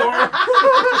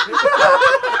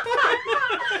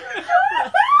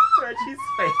Reggie's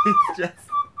face just.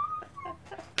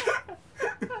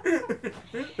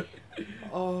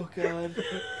 Oh god.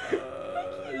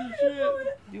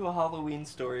 Do a Halloween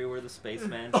story where the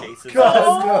spaceman chases God. us.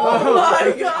 Oh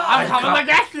my god! I'm coming to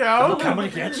get you. I'm coming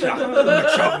to get you. I'm gonna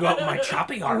chop you up with my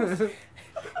chopping arms.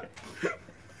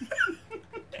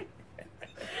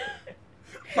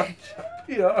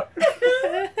 Yeah.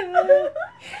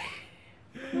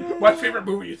 My favorite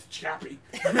movie is Chappie.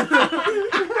 I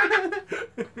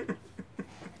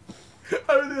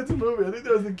don't think it's a movie. I think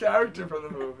that was the character from the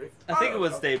movie. I think it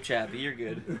was Dave Chappie. You're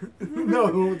good. No,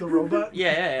 the one with the robot?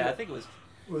 Yeah. I think it was.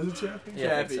 Was it Chappie? Yeah,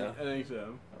 I Chappie. think so. I think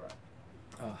so.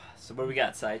 Oh, so what do we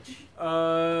got,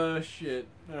 Seich? Shit.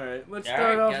 All right. Let's All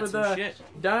start right, off got with some shit.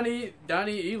 Donnie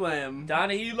Elam.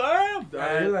 Donnie Elam.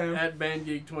 Donnie Elam. At Band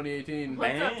Geek 2018.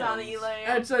 What's up, Bands. Donnie At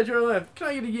Elaine? Seich or left. Can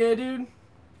I get a yeah, dude?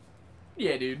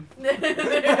 Yeah, dude.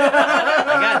 I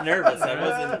got nervous. I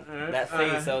wasn't Alright. that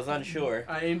face. I was unsure.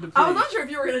 I aimed to I was please. not sure if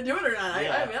you were gonna do it or not. I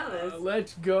Yeah. gotta be honest.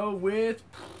 Let's go with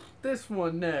this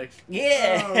one next.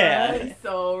 Yeah. I'm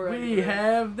so ready. We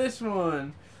have this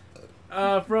one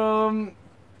from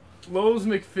Lowe's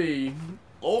McPhee.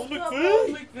 Old What's up,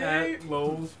 McPhee. At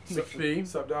Lowe's McPhee.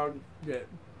 What's up, dog? Yeah.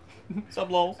 Sup,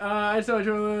 lol. I saw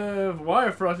you why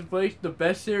are Frosted Flakes the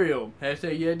best cereal?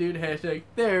 Hashtag yeah, dude. Hashtag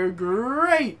they're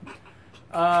great.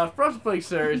 Frosted Flakes,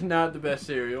 sir, is not the best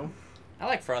cereal. I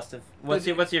like Frosted. What's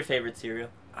your favorite cereal?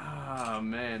 Ah,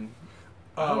 man.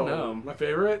 I don't know. My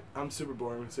favorite? I'm super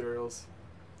boring with cereals.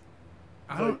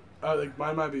 I don't. Like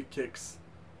mine might be Kix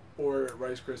or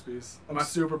Rice Krispies. I'm My-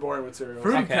 super boring with cereals.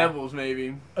 Fruity Okay. Pebbles,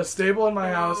 maybe. A staple in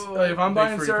my house. Oh. Like, if I'm Big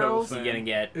buying Fruity Pebbles cereals, fan. You're gonna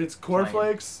get. it's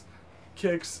cornflakes,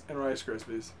 Kix, and Rice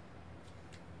Krispies.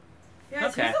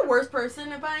 Guys, Okay. who's the worst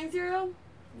person at buying cereal?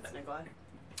 It's Nikolai.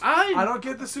 I don't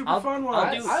get the super fun ones.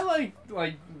 I'll do- I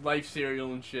like Life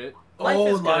cereal and shit. Life oh,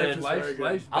 is Life good. is Life- very good.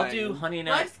 Life's I'll banging. do Honey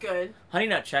Nut. Life's good. Honey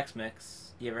Nut Chex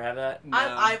Mix. You ever have that? No.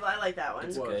 I like that one.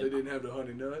 It's What, good. they didn't have the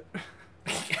honey nut?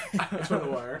 That's from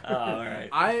The Wire. Oh, all right.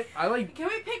 I like. Can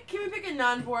we pick a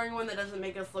non-boring one that doesn't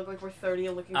make us look like we're 30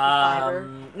 and looking for fiber?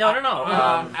 No.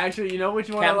 Actually, you know which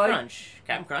one I Captain like? Crunch.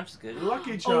 Captain Crunch is good.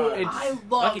 Lucky Charms. Oh, it's- I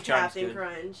love Lucky Charms Captain good.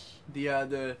 Crunch.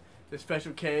 The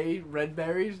Special K red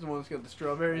berries, the one's got the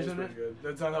strawberries That's in pretty it. good.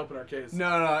 That's not helping our case.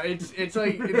 No, it's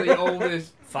like it's the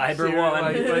oldest Fiber cereal, one.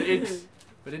 like,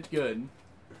 but it's good.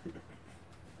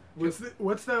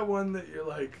 What's that one that you're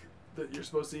like that you're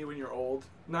supposed to eat when you're old?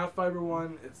 Not Fiber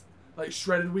One. It's like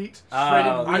shredded wheat.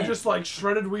 Shredded Oh, wheat. I just like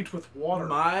shredded wheat with water.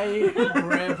 My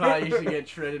grandpa used to get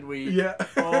shredded wheat Yeah.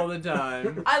 all the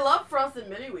time. I love Frosted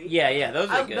Mini Wheat. Yeah, those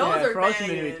are good. Those Yeah, are Frosted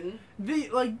Mini banging.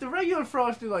 The regular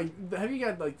frosted, like, have you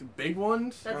got like the big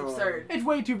ones? That's Oh. absurd. It's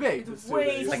way too big. It's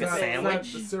way It's too Like a not- big. it's not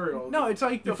sandwich? the cereal. No, it's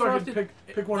like You the fucking frosted.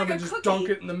 pick one It's up like and a just cookie. dunk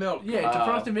it in the milk. Yeah, it's a Oh.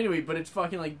 frosted mini wheat, but it's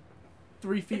fucking like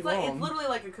 3 feet It's like long. it's literally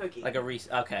like a cookie. Like a Reese.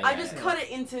 Okay. I yeah, just yeah. cut it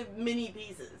into mini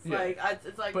pieces. Yeah.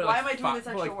 It's like But why like am I doing fi- this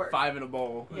put extra like work? 5 in a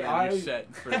bowl. And Yeah. then you're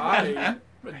set for I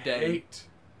a day. hate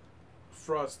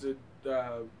frosted.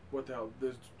 What the hell?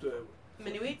 There's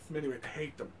Mini Wheats? mini wheat.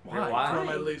 Hate them. Why? It's one of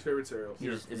my Why? least favorite cereals.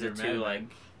 Is You're it mad, too man. like?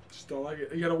 Just don't like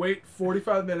it. You gotta wait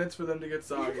 45 minutes for them to get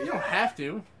soggy. You don't have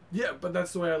to. Yeah, but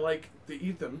that's the way I like to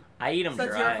eat them. I eat them So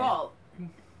that's dry. your fault.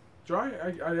 Dry?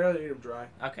 I'd rather eat them dry.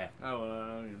 Okay.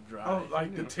 Oh, you're dry. Oh,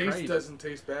 like the You're taste crazy. doesn't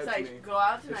taste bad to me. Go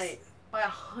out tonight. buy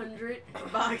 100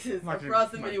 boxes I'm not of gonna-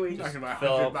 Frosted I'm Mini not Wheats gonna buy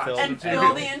Fill- 100 boxes fill- of and cereal.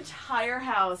 fill the entire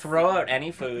house. Throw out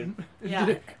any food.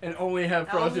 Yeah. And only have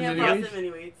I only Frosted have Mini Frosted Wheats? Mini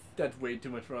Wheats. That's way too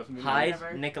much Frosted Mini Hide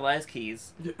Whatever. Nikolai's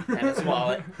keys Yeah. and his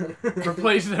wallet.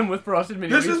 Replace them with Frosted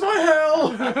Mini This Wheats. is my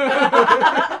hell!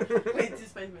 Wait,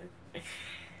 just wait a minute.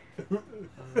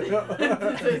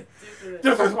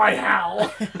 This is my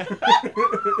hell!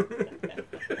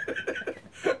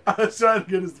 I was trying to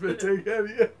get a spit take out of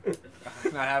you.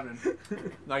 Not happening.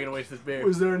 Not gonna waste this beer.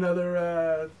 Was there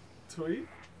another tweet?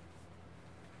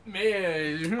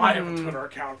 Man. I have a Twitter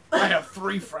account. I have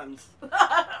 3 friends.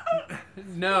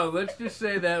 No, let's just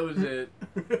say that was it.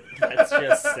 Let's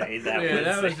just say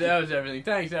that That was everything.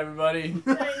 Thanks, everybody.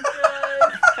 Thanks,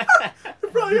 guys.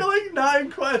 Probably got like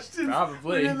 9 questions.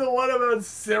 Probably. We did the one about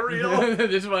cereal.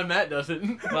 This is why Matt does it.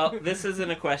 Well, this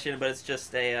isn't a question, but it's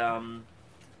just a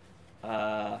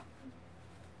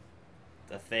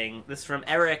thing. This is from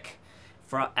Eric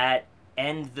at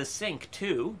End the Sink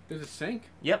 2. There's a sink?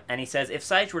 Yep, and he says, if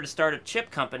Seich were to start a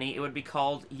chip company, it would be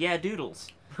called Yeah Doodles.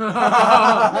 That's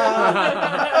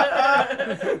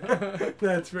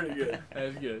pretty good.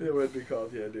 That's good. It would be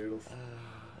called Yeah Doodles.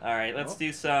 Alright, let's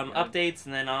do some yeah. updates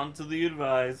and then on to the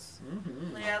advice.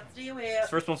 Let's do it. This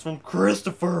first one's from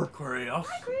Christopher. Korea.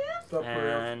 What's up, Chris?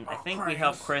 And I think we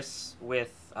helped Chris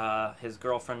with his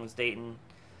girlfriend was dating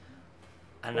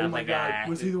Oh another my guy. god.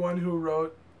 Was he the one who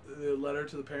wrote the letter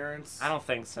to the parents? I don't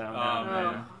think so. No.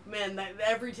 man. Oh, man,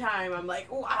 every time I'm like,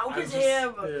 oh, I hope I it's just-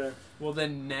 him. Yeah. Well,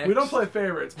 then next. We don't play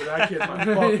favorites, but that kid's my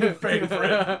fucking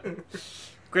favorite.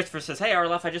 Christopher says, "Hey,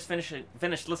 Arloff, I just finished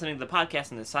listening to the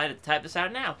podcast and decided to type this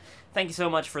out now. Thank you so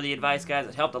much for the advice, guys.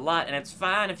 It helped a lot, and it's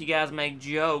fine if you guys make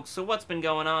jokes. So what's been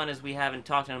going on is we haven't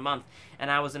talked in a month,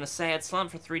 and I was in a sad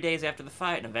slump for 3 days after the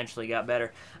fight and eventually got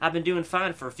better. I've been doing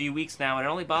fine for a few weeks now, and it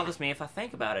only bothers me if I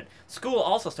think about it. School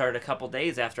also started a couple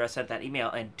days after I sent that email,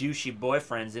 and douchey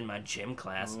boyfriend's in my gym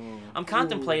class. I'm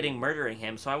contemplating murdering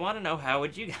him, so I want to know how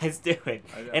would you guys do it?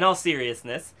 In all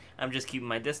seriousness, I'm just keeping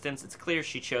my distance. It's clear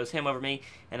she chose him over me,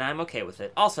 and I'm okay with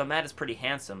it. Also, Matt is pretty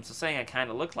handsome, so saying I kind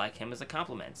of look like him is a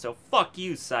compliment. So fuck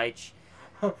you, Seich."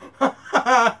 Oh,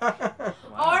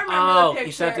 I remember the picture.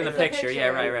 He sent in the picture. Yeah,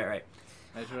 right.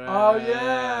 That's right. Oh,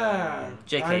 yeah.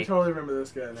 JK. I totally remember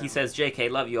this guy now. He says,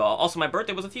 "JK, love you all. Also, my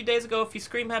birthday was a few days ago. If you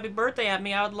scream happy birthday at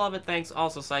me, I would love it. Thanks.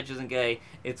 Also, Seich isn't gay.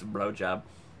 It's a bro job."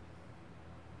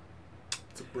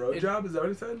 It's a bro job? Is that what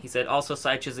he said? He said, "Also,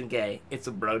 Seich isn't gay. It's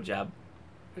a bro job."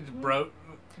 It's bro.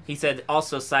 He said,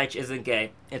 "Also, Seich isn't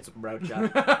gay. It's a bro job." He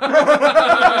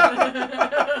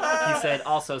said,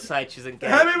 "Also, Seich isn't gay.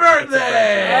 Happy It's a bro job."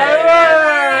 birthday!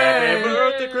 Happy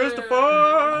birthday, I Christopher!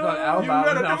 thought You Alabama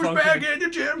got a was douchebag malfunctioning. in your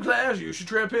gym class. You should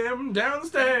trip him down the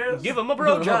stairs. Give him a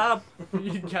bro job."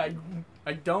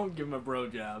 I don't give him a bro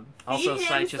job. Also, Feed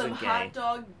him Seich some isn't gay. hot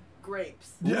dog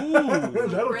grapes. Yeah. Ooh.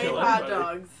 That'll Great kill hot anybody.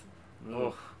 dogs.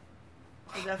 Ugh.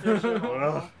 The definition of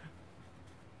alcohol.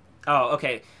 Oh,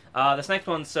 okay. This next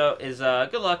one is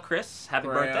good luck, Chris. Happy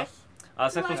birthday.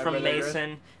 This next one's Happy from birthday, Chris.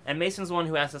 Mason, and Mason's the one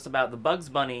who asked us about the Bugs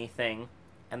Bunny thing,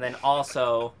 and then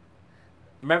also,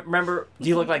 remember, do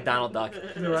you look like Donald Duck?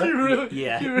 You right? You really,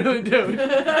 Yeah. you really do.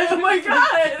 Oh my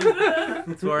god!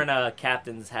 He's wearing a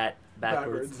captain's hat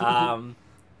backwards. Backwards.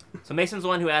 So Mason's the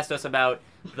one who asked us about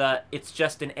the "It's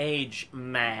Just an Age,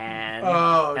 Man"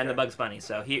 Oh, okay. and the Bugs Bunny.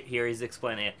 So here he's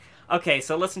explaining it. Okay,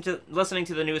 so listening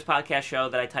to the newest podcast show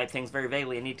that I type things very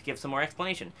vaguely and need to give some more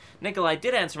explanation. Nikolai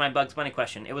did answer my Bugs Bunny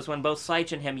question. It was when both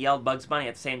Seich and him yelled Bugs Bunny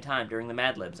at the same time during the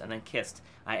Mad Libs and then kissed.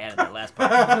 I added that last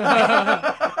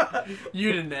part.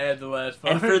 You didn't add the last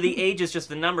part. And for the age is just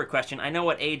a number question, I know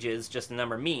what age is just a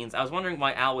number means. I was wondering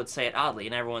why Al would say it oddly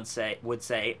and everyone would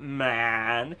say,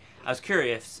 "Man." I was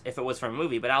curious if it was from a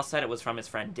movie, but Al said it was from his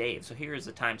friend Dave. So here is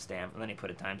a timestamp, and then he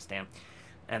put a timestamp.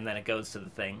 And then it goes to the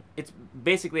thing. It's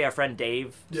basically our friend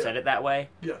Dave said it that way.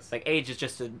 Yes. Like, age is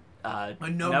just a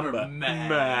number,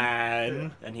 man. Yeah.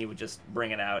 And he would just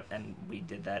bring it out, and we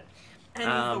did that. And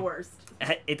he's the worst.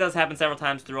 It does happen several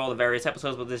times through all the various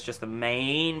episodes, but this is just the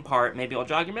main part. Maybe I'll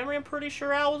jog your memory. I'm pretty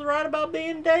sure Al was right about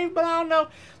being Dave, but I don't know.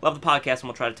 Love the podcast, and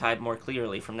we'll try to tie it more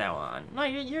clearly from now on. No,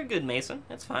 you're good, Mason.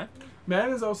 It's fine.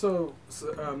 Man is also...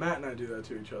 Matt and I do that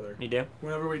to each other. You do?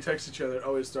 Whenever we text each other, it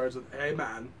always starts with, "Hey,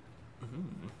 man."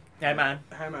 Hey, man.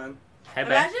 Hey, man. Hey,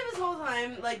 man. Imagine if this whole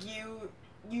time, like, you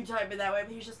type it that way,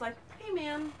 but he's just like, "Hey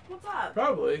man, what's up?"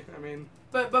 Probably. I mean...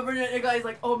 But for a guy's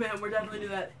like, "Oh man, we're definitely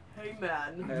doing that. Hey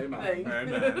man." Hey, man. thing. Hey,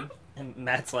 man. And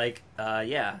Matt's like,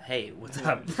 yeah, hey, what's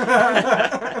up?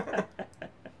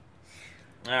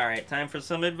 Alright, time for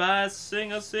some advice.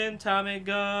 Sing us in, Tommy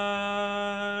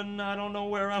Gun. I don't know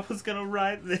where I was gonna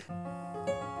write this.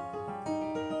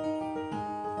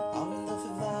 All enough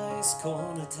advice. Daddy's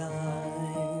Corner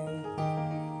time,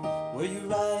 where you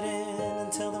write in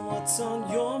and tell them what's on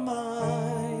your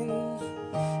mind.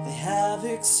 They have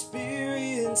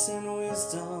experience and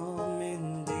wisdom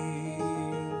indeed.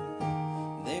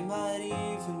 They might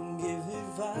even give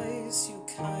advice you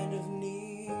kind of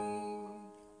need.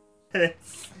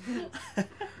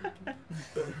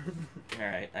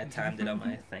 Alright, I timed it on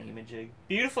my thingamajig.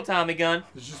 Beautiful Tommy gun.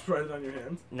 Did you just write it on your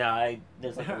hand? No,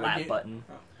 there's like a lap button.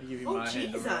 I give you Oh, my hand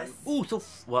to Jesus. write. Ooh, so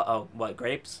what,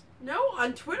 grapes? No,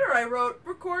 on Twitter I wrote,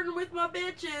 recording with my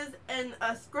bitches, and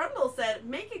Scrundle said,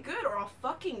 make it good or I'll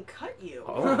fucking cut you.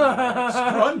 Oh,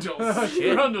 Scrundles.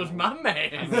 Shit. Grundle's my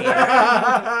man.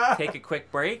 take a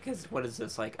quick break. What is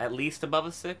this, like, at least above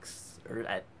a 6? Or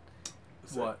at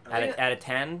What? a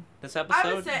 10 this episode?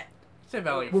 I would say, Say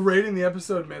about like We're rating the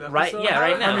episode mid-episode. Right, yeah,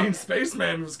 right now. I mean,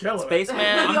 Spaceman was killing it. Spaceman.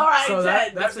 you're right, So that-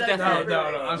 Ted. that's a definite- No,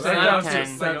 I'm It's saying not that a was 10.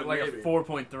 just Seven, like a maybe.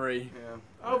 4.3.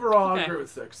 Yeah. Overall, Okay. I agree with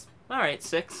 6. Alright,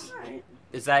 6. Alright.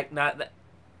 Is that not...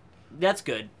 That's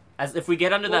good. As if we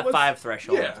get under Well, that what's- 5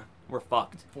 threshold, yeah. we're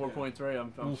fucked. 4.3.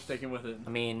 I'm sticking with it. I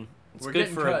mean, it's We're good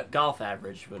getting for a cut. golf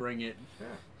average, but... Bring it.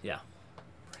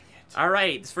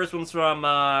 Alright, this first one's from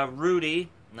Rudy,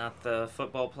 not the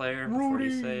football player. Before you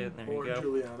Rudy. say it, there Or you go.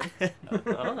 Juliana.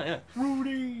 Oh, yeah.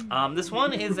 Rudy. This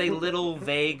one is a little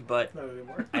vague, but Not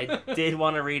anymore. I did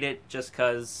want to read it just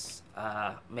because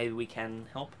maybe we can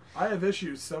help. I have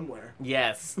issues somewhere.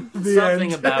 Yes, The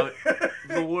something end. about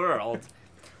the world.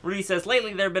 Rudy says,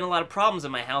 lately there have been a lot of problems in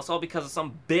my house, all because of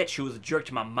some bitch who was a jerk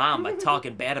to my mom by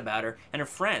talking bad about her and her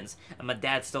friends. And my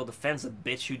dad still defends the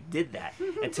bitch who did that.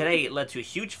 And today it led to a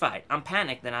huge fight. I'm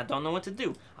panicked and I don't know what to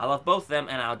do. I love both of them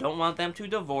and I don't want them to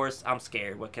divorce. I'm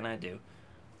scared. What can I do?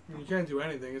 You can't do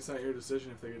anything. It's not your decision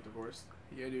if they get divorced.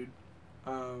 Yeah, dude.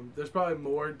 There's probably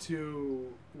more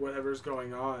to whatever's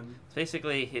going on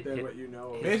Basically, than what you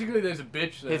know. of. Basically, there's a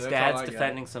bitch there. his That's all dad's I got.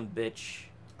 defending some bitch.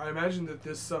 I imagine that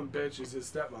this some bitch is his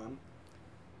stepmom.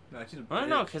 No, she's a I don't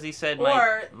know, bitch. because he said Or-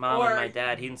 my mom or- and my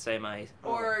dad. He didn't say my...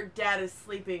 Or dad is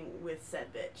sleeping with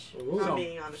said bitch. Ooh. I'm Some,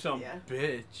 being honest some with you.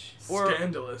 bitch. Or-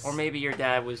 Scandalous. Or maybe your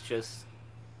dad was just...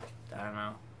 I don't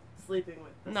know. Sleeping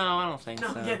with the No, I don't think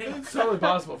No, so. I'm kidding. It's totally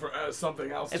possible for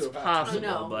something else It's to have happened.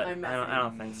 possible, No, but I'm I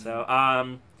don't think so.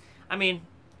 Mm. I mean,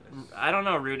 I don't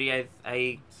know, Rudy.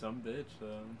 I Some bitch,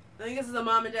 though. I think this is a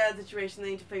mom and dad situation.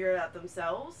 They need to figure it out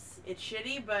themselves. It's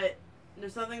shitty, but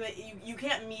there's something that you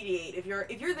can't mediate. If you're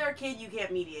their kid, you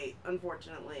can't mediate.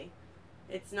 Unfortunately,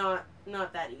 it's not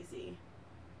that easy.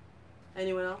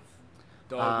 Anyone else?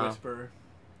 Dog whisperer.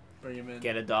 Bring him in.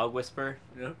 get a dog whisper.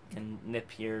 Yep. Can nip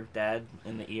your dad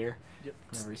in the ear. Yep.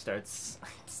 Whenever he starts,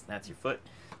 that's your foot.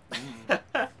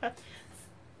 I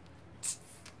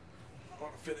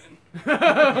want to fit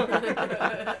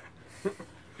in.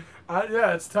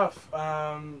 Yeah, it's tough.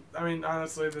 I mean,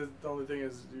 honestly, the only thing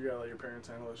is you gotta let your parents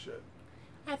handle this shit.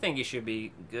 I think you should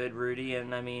be good, Rudy.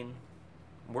 And I mean,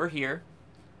 we're here.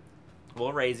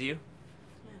 We'll raise you.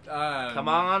 Come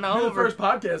on You're the over. first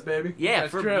podcast, baby. Yeah,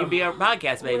 That's for true. you be our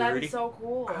podcast, Oh, baby, that'd Rudy. be so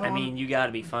cool. I I mean, you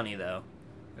gotta be funny though.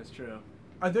 That's true.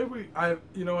 I think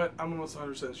you know what? I'm almost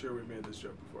 100% sure we've made this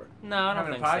joke before. No, I don't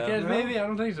Having think a podcast, so. No? maybe? I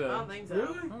don't think so. I don't think so.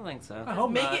 Really? I don't think so. I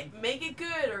hope make not. make it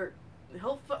good, or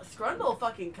Scrundle will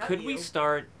fucking cut Could you. we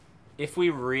start, if we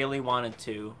really wanted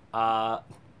to,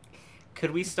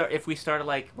 could we start, if we started,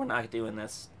 like, we're not doing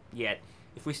this yet,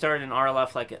 if we started an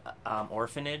RLF, like,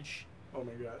 orphanage, Oh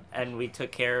my god. and we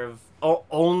took care of,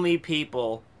 only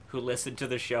people who listen to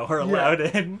the show are allowed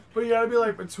in? But you gotta be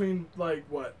like between like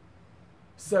what?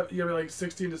 You gotta be like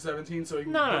 16 to 17, so he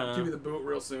can No. give you the boot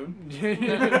real soon.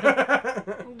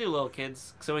 We'll do little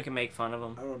kids, so we can make fun of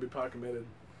them. I don't want to be pot committed.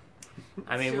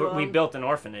 I mean, Sure. we built an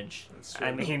orphanage. That's true.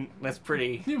 I mean, that's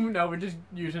pretty... No, we're just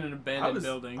using an abandoned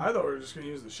building. I thought we were just gonna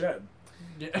use the shed.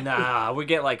 Yeah. Nah, we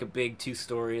get, like, a big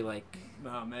two-story, like...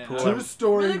 Oh, man. Cool. Two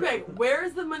story. Really quick, where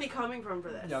is the money coming from for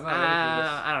this? Yeah, I'm not ready for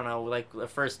this. I don't know, like, the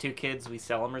first 2 kids, we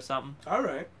sell them or something. All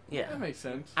right. Yeah. That makes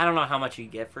sense. I don't know how much you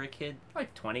get for a kid.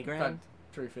 Like 20 about grand,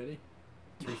 350.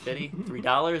 $350,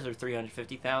 $3 or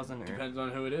 350,000 or Depends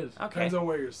on who it is. okay. Depends on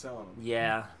where you're selling them.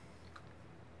 Yeah.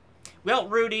 Well,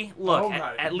 Rudy, look, Oh,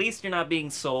 my. at least you're not being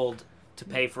sold to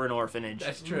pay for an orphanage.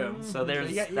 That's true. So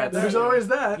there's Yeah, that's, There's always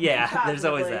that. yeah, there's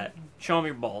always Possibly. that. Show them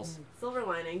your balls. Silver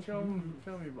lining. Show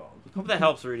me balls. Hope that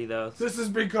helps, Rudy. Though. This is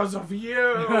because of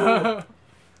you.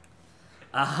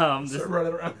 This, Start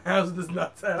running around the house with his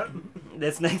nuts out.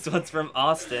 this next one's from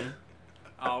Austin.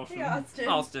 Awesome. Hey, Austin.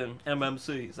 Austin,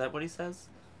 MMC. Is that what he says?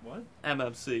 What?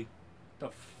 MMC. The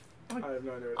I have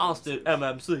no idea. What Austin, that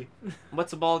is. MMC.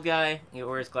 What's a bald guy? He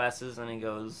wears glasses and he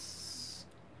goes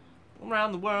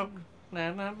around the world.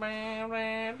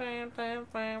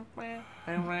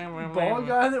 Bald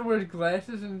guy that wears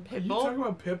glasses and Are you talking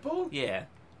about Pitbull? Yeah.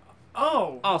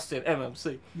 oh, Austin,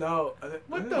 MMC. No.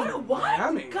 What I the- think What?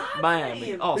 Miami. God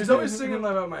Miami. damn. Austin. He's always singing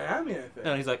about Miami, I think.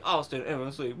 And he's like, Austin,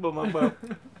 MMC. Boom, boom, boom.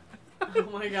 Oh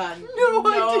my god. No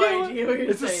idea. idea what you're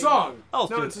It's a saying. song.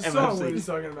 Austin, No, it's a song MMC. what he's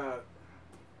talking about.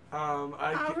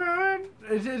 I Alright.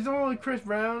 Is it the one with Chris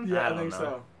Brown? yeah, I I don't think know.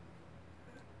 so.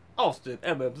 Austin,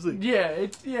 MMC.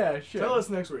 Yeah, sure. Tell us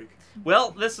next week.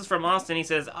 Well, this is from Austin. He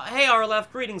says, "Hey,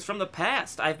 RLF, greetings from the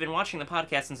past. I've been watching the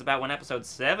podcast since about when episode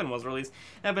 7 was released.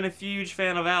 I've been a huge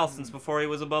fan of Al since before he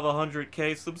was above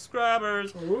 100K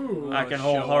subscribers. Ooh. I can show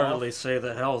wholeheartedly say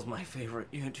that Al's my favorite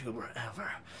YouTuber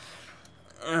ever.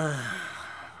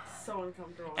 So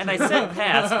uncomfortable. And I said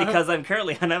past because I'm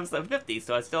currently on episode 50,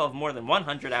 so I still have more than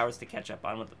 100 hours to catch up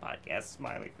on with the podcast.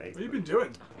 Smiley face. What have you been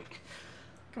doing?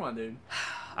 Come on, dude.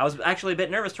 I was actually a bit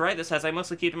nervous to write this as I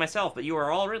mostly keep to myself, but you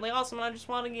are all really awesome, and I just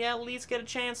want to at least get a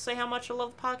chance to say how much I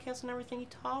love the podcast and everything you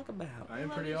talk about. I am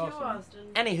Love pretty you too, awesome. Austin.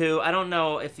 Anywho, I don't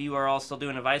know if you are all still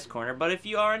doing a Vice Corner, but if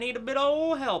you are, I need a bit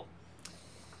of help.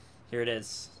 Here it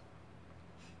is.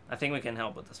 I think we can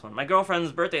help with this one. My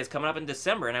girlfriend's birthday is coming up in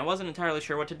December, and I wasn't entirely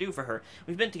sure what to do for her.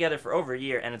 We've been together for over a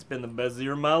year, and it's been the best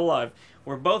year of my life.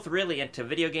 We're both really into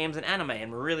video games and anime,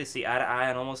 and we really see eye to eye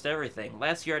on almost everything.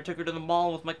 Last year, I took her to the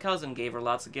mall with my cousin, gave her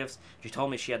lots of gifts. She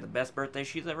told me she had the best birthday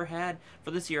she's ever had.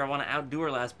 For this year, I want to outdo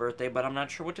her last birthday, but I'm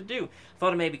not sure what to do. I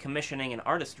thought of maybe commissioning an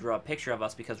artist to draw a picture of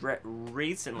us, because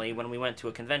recently, when we went to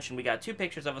a convention, we got 2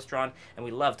 pictures of us drawn, and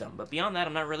we loved them. But beyond that,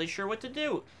 I'm not really sure what to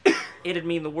do. It'd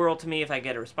mean the world to me if I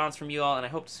get a response from you all, and I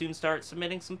hope to soon start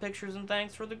submitting some pictures, and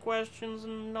thanks for the questions,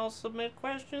 and I'll submit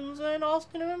questions, and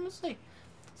Austin and MSC.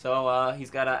 So,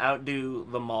 he's got to outdo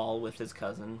the mall with his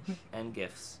cousin and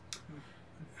gifts.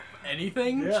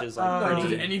 Anything? Yeah, Which is, like, Just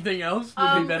pretty... anything else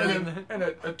would be better like- than that. And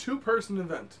a 2-person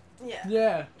event. Yeah.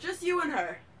 Yeah. Just you and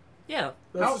her. Yeah,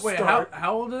 That's a How start.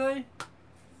 how old are they?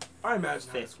 I imagine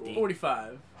high 50. school.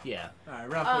 45. yeah. Alright,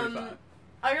 around 45.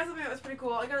 I got something that was pretty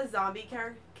cool. I got a zombie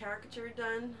caricature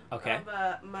done Okay.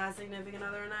 of my significant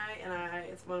other and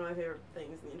it's one of my favorite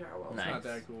things in the entire world. Nice. It's not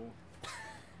that cool.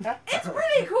 It's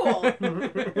pretty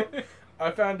cool.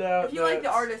 I found out If you like the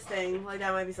artist thing, like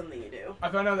that might be something you do. I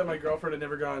found out that my girlfriend had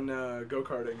never gone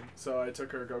go-karting, so I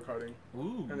took her go-karting.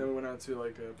 Ooh. And then we went out to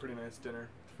like a pretty nice dinner.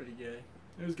 It's pretty gay.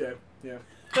 It was gay, yeah.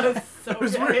 That's so It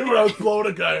was gay. weird when I was blowing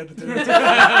a guy at the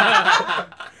dinner.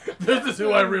 This is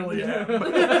who I really am.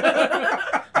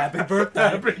 Happy birthday.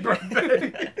 Happy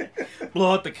birthday.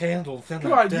 Blow out the candles.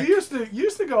 Come on, you used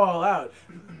to go all out.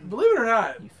 Believe it or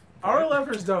not, our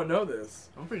lefers don't know this,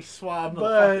 I'm pretty suave,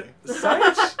 but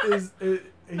motherfucker. Seich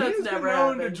he's been never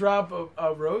known to happened. drop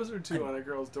a rose or 2 on a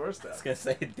girl's I was doorstep. gonna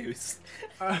say deuce.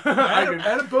 And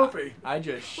a poopy. I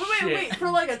just Wait, shit. wait, for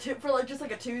like just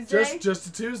like a Tuesday. Just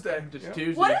a Tuesday. Just Yep.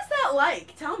 Tuesday. What is that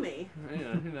like? Tell me. I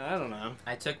don't know.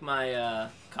 I took my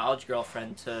college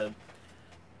girlfriend to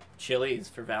Chili's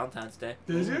for Valentine's Day.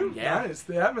 Did you? Yeah. Nice.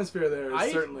 The atmosphere there is I-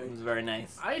 It certainly. was very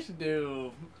nice. I used to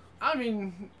do, I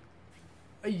mean,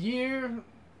 a year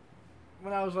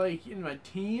when I was like in my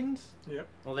teens.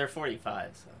 Well, they're 45,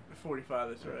 so. 45,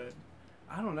 that's right.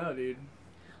 I don't know, dude.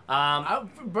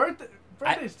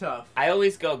 Birthday's tough. I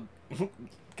always go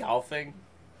golfing.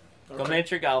 Go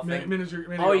miniature golfing. Miniature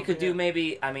Oh, you could golfing, do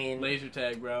maybe, I mean, Laser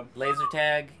tag, bro. laser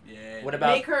tag. Yeah. What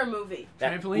about Make her a movie.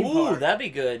 that? Trampoline Ooh, park. that'd be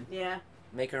good. Yeah.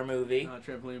 Make her a movie.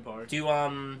 Trampoline park. Do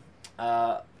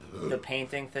the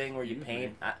painting thing where you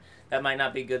paint. That might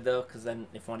not be good though, because then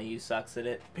if one of you sucks at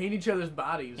it, Paint each other's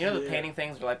bodies. you know the Yeah. painting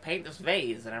things are like paint this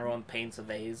vase, and everyone paints a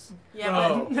vase. Yeah,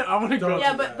 Oh. I want to Don't go.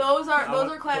 Yeah, do but that. those are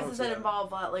Don't classes do that that.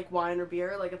 involve like wine or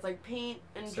beer. Like it's like paint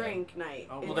and So- drink night.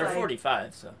 Oh, It's Well, they're like,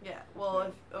 45, so Yeah. Well,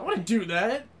 if I want to do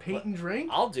that. Paint and drink.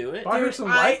 I'll do it. Buy her dude,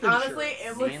 some I life honestly, insurance.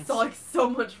 it looks Science. like so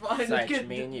much fun. Science. get-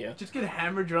 me and you. Just get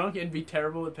hammered drunk and be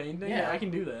terrible at painting. Yeah. I can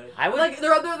do that. I would. Like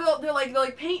they're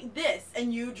like paint this,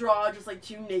 and you draw just like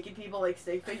 2 naked people like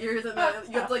stick figures, and then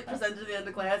you have to like present it at the end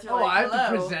of class. You're Oh, like, I have to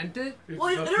hello. present it. It's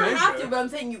Well, you the don't have thinker. to, but I'm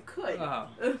saying you could. Oh.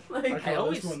 Like, I call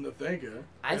always- this one the thinker.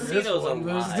 I And see this those a one,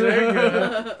 lot. the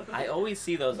thinker. I always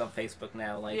see those on Facebook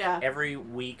now, like Yeah. every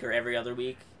week or every other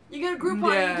week. you get a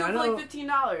Groupon, Yeah, and you do I it for know- like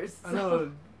 $15. I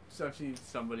know. I've seen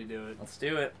somebody do it. Let's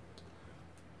do it.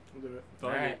 We'll do it. Fuck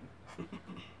Alright. it.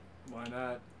 Why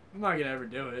not? I'm not gonna ever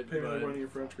do it. Pay me like but- one of your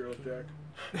French girls, Jack.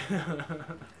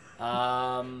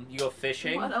 You go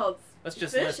fishing. What else? Let's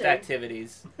just list Fishing.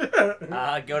 activities.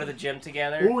 Go to the gym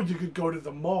together. Or you could go to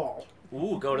the mall.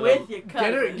 Ooh, go to With the. your Get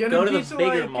cousin. her, get Go a to the piece of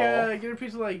bigger like, mall. get her a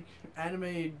piece of like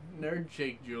anime nerd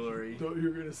shake jewelry. Thought you were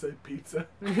gonna say pizza.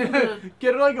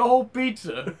 Get her like a whole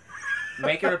pizza.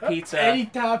 Make her a pizza Any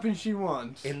topping she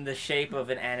wants. in the shape of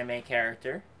an anime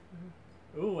character.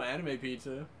 Ooh, anime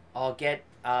pizza. I'll get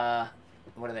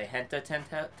what are they? Hentai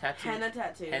tattoos? Henna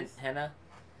tattoos. Henna?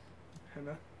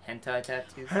 Henna? Hentai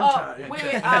tattoos? Oh, Hentai. wait.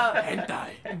 Hentai.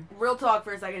 Real talk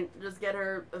for a second. Just get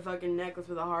her a fucking necklace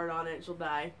with a heart on it. She'll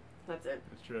die. That's it.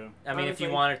 That's true. I mean, if you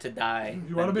honestly. want her to die,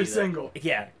 You want to then be do that. single.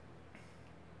 Yeah.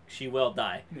 She will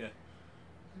die. Yeah.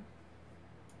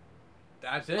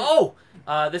 That's it. Oh!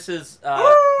 This is,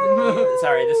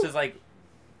 sorry, this is like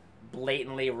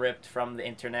blatantly ripped from the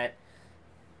internet,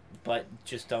 but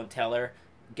just don't tell her.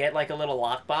 Get like a little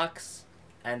lockbox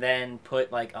and then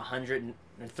put like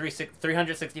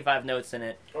 365 notes in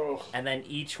it, Oh. and then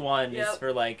each one is Yep.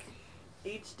 for like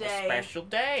Each a day. special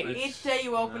day. Each day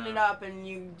you open it up and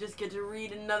you just get to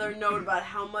read another note about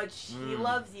how much he Mm.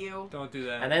 loves you. Don't do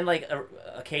that. And then like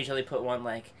occasionally put one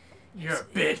like, You're a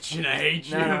bitch and I hate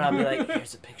you. no, be like,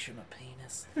 here's a picture of my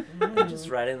penis. And just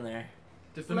right in there.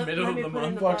 Just the Let- middle let of me the put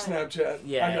in month. the- Fuck Snapchat.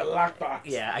 Yeah. I got lockbox.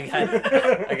 Yeah,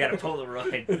 I got a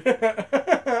Polaroid. It's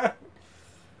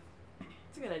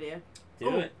a good idea. Do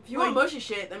Oh. it. If you want mushy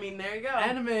shit, I mean, there you go.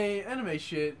 Anime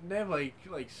shit. They have like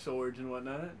swords and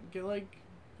whatnot. Get like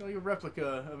a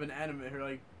replica of an anime or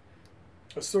like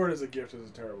A sword as a gift is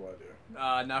a terrible idea.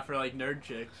 not for like nerd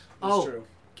chicks. It's Oh. true.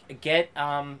 Get get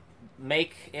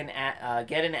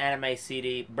an anime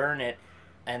CD, burn it,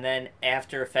 and then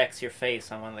After Effects your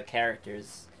face on one of the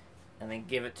characters, and then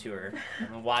give it to her, and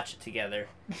then watch it together,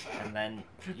 and then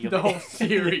you'll The whole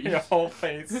series. your whole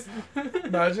face.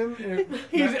 Imagine if...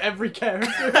 He's every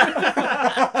character.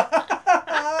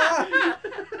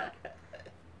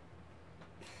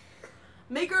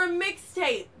 Make her a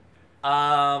mixtape.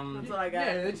 Um, That's what I got.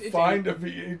 Yeah, it's Find a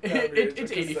V.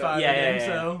 it's 85 Yeah,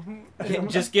 again, yeah, so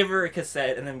just give her a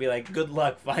cassette, and then be like, "Good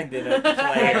luck finding a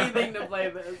player." Anything to play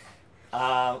this.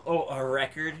 A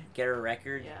record. Get her a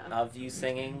record Yeah. of you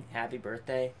singing "Happy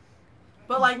Birthday."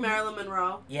 But like Marilyn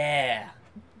Monroe. Yeah.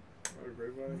 What a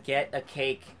great buddy. Get a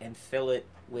cake and fill it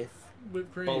with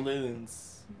whipped cream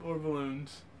balloons. or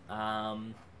balloons.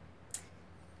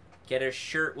 Get a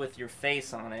shirt with your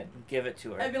face on it and give it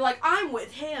to I'd her. be like, I'm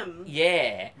with him.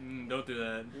 Yeah. Don't do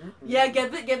that. Yeah,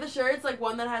 get the shirts, like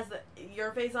one that has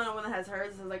your face on it, one that has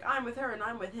hers. It's like, I'm with her and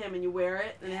I'm with him, and you wear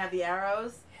it, and they have the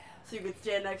arrows, so you could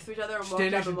stand next to each other and walk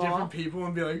Stand down next the to mall. different people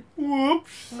and be like,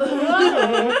 whoops.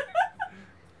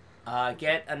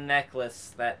 Get a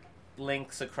necklace that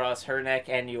links across her neck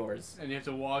and yours And you have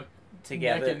to walk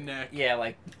together. neck and neck. Yeah,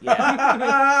 like,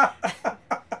 yeah.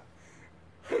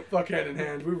 Fuck hand in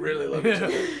hand. We really love each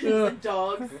other. Yeah.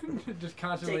 Dogs Just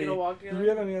constantly. taking a walk Do we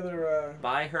together. have any other...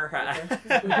 Buy her hat.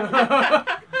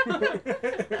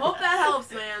 Hope that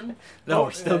helps, man. No,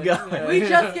 we're still Yeah, going. yeah. We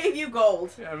just gave you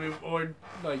gold. I mean, or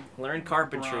like Learn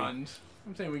carpentry. bronze.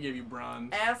 I'm saying we gave you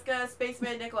bronze. Ask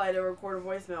Spaceman Nikolai to record a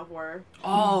voicemail for her.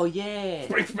 Oh, yeah.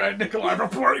 Spaceman Nikolai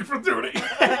reporting for duty.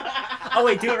 Oh,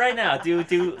 wait, do it right now. Do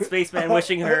Spaceman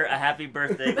wishing her a happy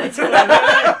birthday. That's Wait. what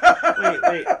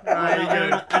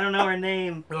I I don't know her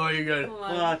name. Oh, you're good. Hold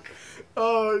on. Fuck.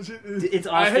 Oh, It's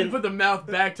I had to Austin. put the mouth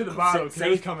back to the bottle because Say-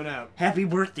 it was coming out. Happy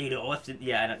birthday to Austin.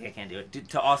 Yeah, I can't do it.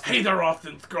 To Austin. Hey there,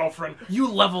 Austin's girlfriend. You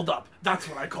leveled up. That's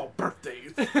what I call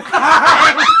birthdays.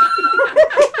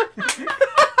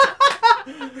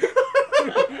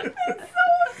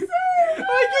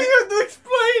 I think you have to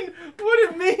explain what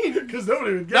it means. Because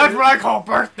nobody would get That's it. what I call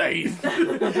birthdays.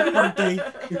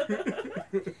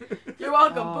 You're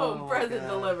welcome. Oh, Boom. Present God.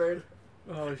 delivered.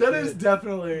 Oh, That is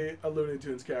definitely a Looney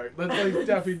Tunes character. That's like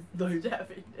Daffy, like,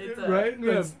 Daffy. It's right?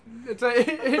 Yeah, That's-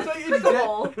 it's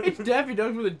Cool. it's Daffy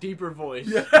Duck with a deeper voice.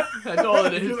 Yeah. That's all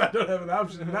it is. Because I don't have an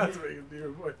option not to make a deeper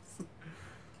voice.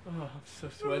 Oh, I'm so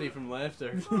sweaty from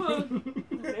laughter.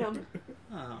 Damn.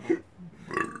 Oh.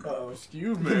 Uh-oh.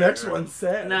 Excuse me. The next one's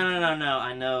sad. No.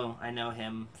 I know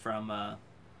him from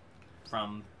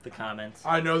the comments.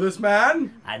 I know this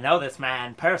man. I know this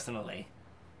man personally.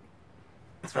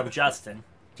 It's from Justin.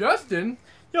 Justin?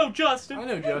 Yo, I Justin.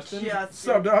 know Justin. What's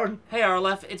up, dog? Hey,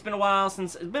 RLF. It's been a while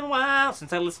since I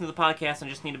listened to the podcast and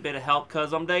just need a bit of help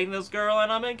because I'm dating this girl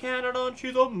and I'm in Canada and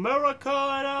she's America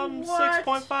and I'm What?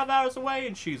 6.5 hours away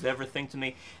and she's everything to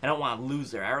me. I don't want to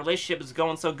lose her. Our relationship is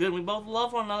going so good. We both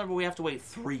love one another, but we have to wait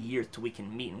 3 years till we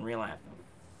can meet in real life.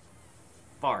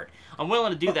 Fart. I'm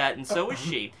willing to do that, and so is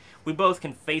she. We both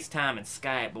can FaceTime and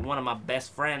Skype, but one of my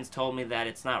best friends told me that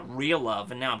it's not real love,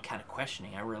 and now I'm kind of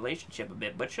questioning our relationship a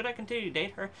bit. But should I continue to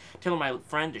date her, tell my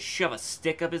friend to shove a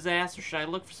stick up his ass, or should I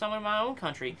look for someone in my own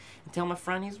country and tell my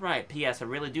friend he's right? P.S. I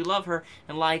really do love her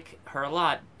and like her a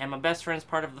lot, and my best friend's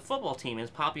part of the football team.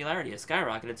 His popularity has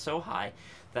skyrocketed so high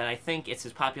that I think it's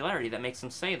his popularity that makes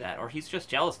him say that, or he's just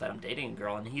jealous that I'm dating a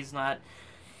girl, and he's not,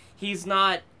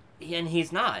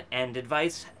 and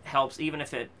advice helps even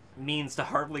if it means to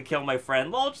hardly kill my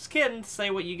friend. Lol, just kidding. Say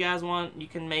what you guys want. You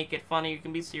can make it funny. You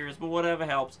can be serious, but whatever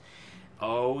helps.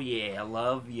 Oh yeah,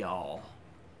 love y'all.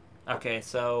 Okay,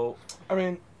 so I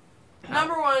mean,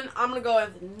 Number one, I'm gonna go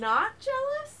with not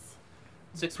jealous.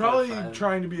 probably 6.5.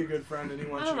 trying to be a good friend, and he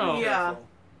wants I you don't to be know. Yeah. careful.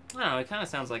 I don't know. It kind of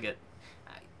sounds like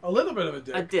A little bit of a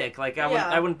dick. a dick. Like I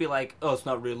Yeah. wouldn't be like, oh, it's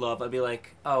not real love. I'd be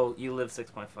like, oh, you live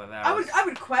 6.5 hours. I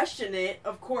would question it,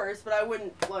 of course, but I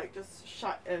wouldn't like just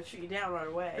shoot you down right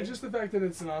away. It's just the fact that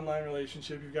it's an online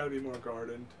relationship. You've got to be more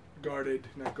guarded,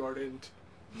 not guarded.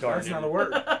 Guarded. That's not a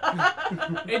word.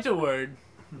 It's a word.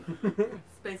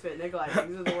 Space Bit Nikolai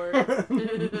thinks is the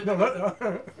word.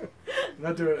 No,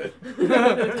 not doing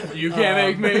it. You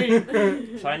can't make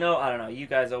me. So I don't know. You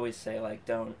guys always say like,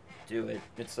 don't do it.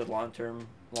 It's a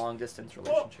long distance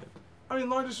relationship. I mean,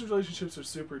 long distance relationships are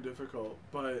super difficult,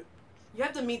 but You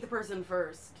have to meet the person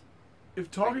first.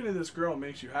 if talking to this girl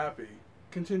makes you happy,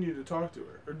 continue to talk to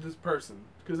her or this person,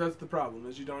 because that's the problem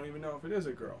is you don't even know if it is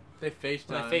a girl. They FaceTime.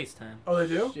 My FaceTime. Oh, they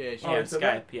do? Yeah, Yeah, Oh, on they said Skype.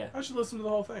 that? Yeah. I should listen to the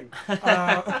whole thing.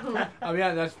 I mean,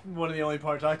 that's one of the only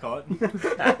parts I caught.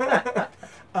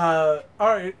 All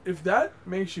right, if that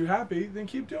makes you happy, then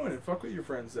keep doing it. Fuck what your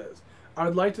friend says. I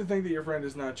would like to think that your friend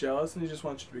is not jealous and he just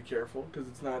wants you to be careful because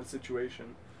it's not a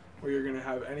situation where you're going to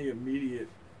have any immediate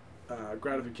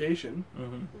gratification.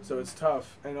 Mm-hmm. So it's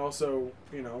tough. And also,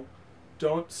 you know,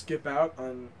 don't skip out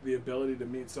on the ability to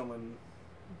meet someone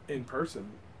in person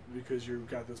because you've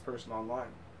got this person online.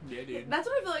 Yeah, dude. That's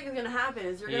what I feel like is gonna happen.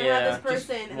 Is you're gonna Yeah, have this just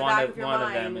person in the one back of of your one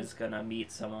mind. of them is gonna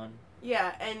meet someone.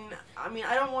 Yeah, and I mean,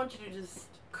 I don't want you to just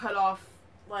cut off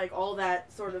like all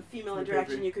that sort of female You're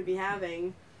interaction creepy. you could be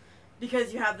having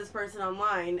because you have this person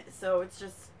online. So it's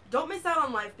just don't miss out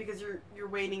on life because you're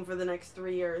waiting for the next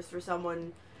 3 years for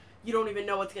someone you don't even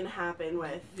know what's gonna happen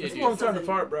with. Yeah, It's a dude. long time to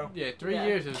fart, bro. Yeah, 3 Yeah.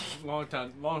 years is a long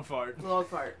time. Long fart. Long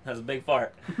fart. That's a big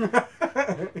fart.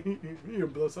 You can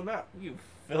blow some out. You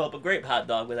fill up a grape hot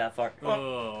dog with that fart.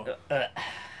 Oh.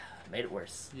 Made it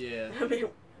worse. Yeah. I mean,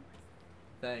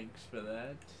 Thanks for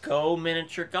that. Go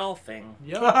miniature golfing.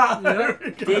 Yep. There Yep.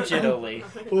 we go.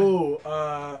 Digitally. Ooh,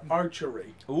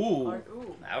 archery. Ooh.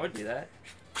 ooh. I would do that.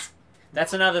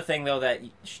 That's another thing, though, that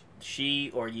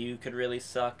she or you could really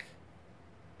suck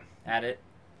at it.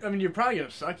 I mean, you're probably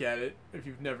gonna suck at it if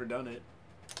you've never done it.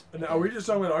 And are we just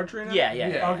talking about archery now?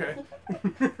 Yeah. Okay.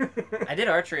 I did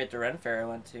archery at the Ren Fair I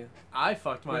went to. I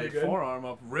fucked my Pretty good. forearm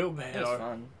up real bad. It was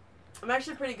fun. I'm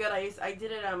actually pretty good. I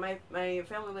did it. My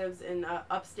family lives in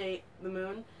upstate the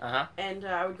Moon, Uh-huh. and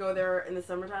I would go there in the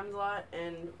summertime a lot.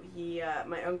 And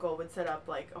my uncle would set up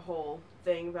like a whole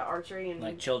thing about archery and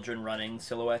Like children running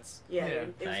silhouettes. yeah, Yeah. dude,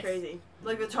 it was Nice. crazy.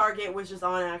 Like the target was just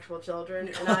on actual children,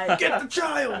 and I Get the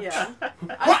child. yeah,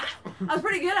 I was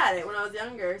pretty good at it when I was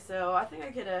younger, so I think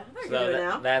I could So do it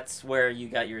now. that's where you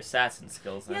got your assassin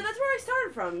skills then. Yeah, that's where I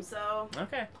started from. So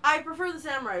Okay. I prefer the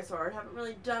samurai sword. Haven't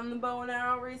really done the bow and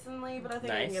arrow recently, but I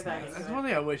think I can Nice, get back nice. into That's it. one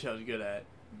thing I wish I was good at.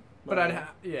 But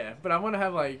but I want to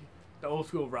have like the old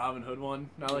school Robin Hood one,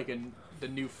 not like the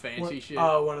new fancy shit.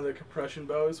 Oh, one of the compression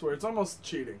bows where it's almost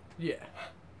cheating. Yeah.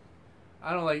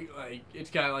 I don't like it's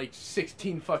got like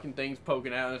 16 fucking things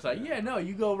poking out and it's like, yeah, no,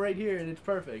 you go right here and it's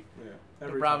perfect. Yeah. The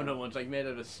every Robin time. Hood one's like made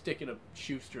out of a stick and a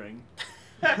shoestring.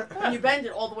 And you bend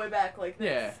it all the way back like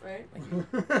this, right? And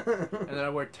then I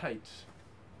wear tights.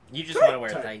 You just want to wear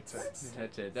Tight, tights. tight.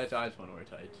 That's it. That's I just want to wear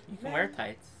tights. You can wear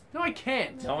tights. No, I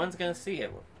can't. No one's gonna see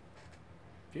it.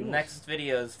 People- Next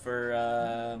video's for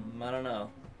I don't know.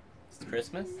 It's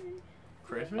Christmas?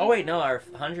 Christmas? Oh wait, no, our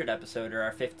 100 episode or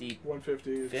our 50.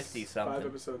 150 is 50 something. 5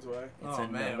 episodes away. It's Oh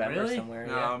in man, November really? somewhere.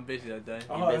 No, Yeah. I'm busy that day.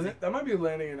 Oh, busy? and that might be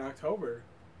landing in October,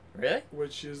 Really?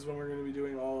 which is when we're going to be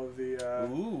doing all of the.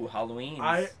 Ooh, Halloween.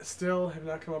 I still have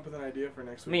not come up with an idea for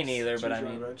next week. Me neither, but I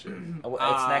mean- Adventure.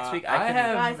 It's next week. I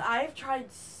have- Guys, I've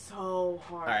tried so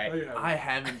hard. All right. No, you haven't. I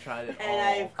haven't tried it And all.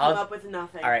 I've come I'll- up with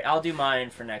nothing. All right, I'll do mine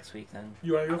for next week then.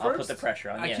 You want to go I'll first? put the pressure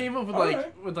on. I Yeah. came up with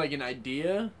Alright. with an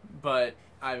idea, but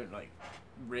I haven't like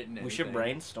written it. We should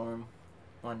brainstorm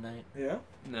one night. Yeah,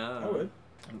 No. I would.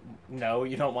 No,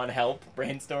 you don't want help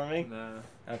brainstorming? No.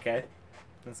 Okay.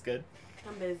 That's good.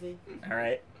 I'm busy. All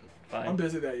right. I'm Fine.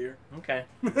 busy that year. Okay.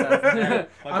 I'm not-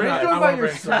 Brainstorm I by wanna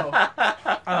brainstorm. yourself.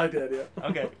 I like the idea.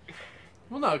 Okay.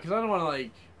 Well, no, because I don't want to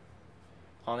like.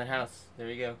 Haunted house. There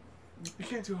you go. You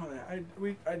can't do haunted.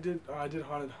 I did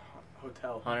haunted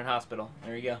hotel. Haunted hospital.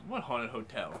 There you go. What haunted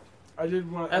hotel? I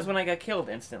did one. That's when I got killed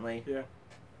instantly. Yeah.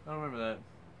 I don't remember that.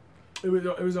 It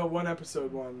was a 1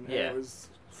 episode one. And Yeah. It was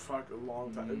a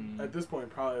long time. At this point,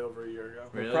 probably over a year ago.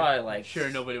 Really? Probably like Sure,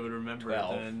 nobody would remember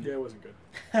 12. it then. Yeah, it wasn't good.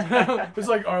 It was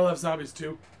like RLF Zombies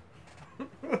 2.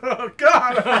 Oh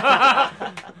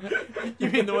God! You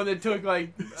mean the one that took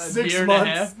like a 6 year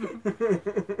months. and a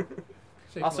half?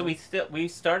 6 Also, months. we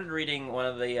started reading one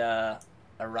of the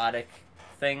erotic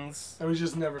things. And we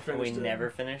just never finished We it. never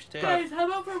finished it. Guys, how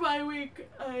about for my week?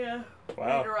 I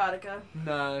read erotica.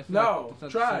 No, it's No, not, it's not the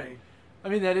try. same. I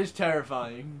mean, that is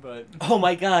terrifying, but Oh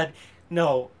my god.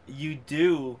 No, you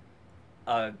do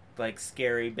a like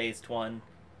scary based one,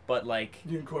 but like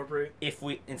You incorporate. if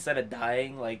we instead of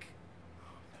dying like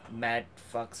Matt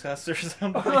fucks us or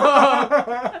something.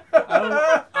 I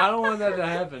don't want that to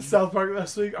happen. South Park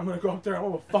last week. I'm gonna go up there. I'm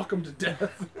gonna fuck him to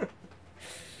death.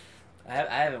 I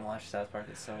haven't watched South Park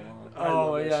in so long. I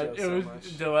Oh love that yeah, show it so was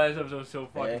much. the last episode was so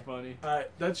fucking Yeah. funny.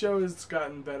 That show has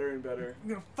gotten better and better. I'm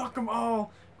gonna fuck them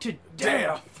all to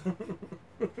death.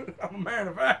 I'm a man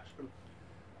of action.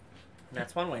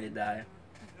 That's one way to die.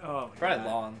 Oh, my Probably God.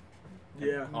 long,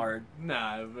 Yeah. hard.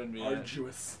 Nah, it wouldn't be that.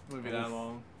 Arduous. Wouldn't be that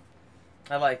long.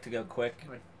 I like to go quick.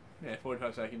 Yeah,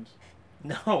 45 seconds.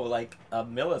 No, like a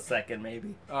millisecond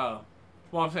maybe. Oh,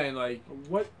 well, I'm saying like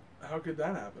What? How could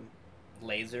that happen?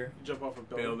 Laser Jump off a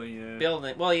building. building. Yeah.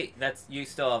 building. Well, you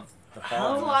still have the How?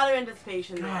 There's a fall. lot of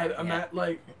anticipation God, there. I'm Yeah. at,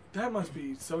 like that must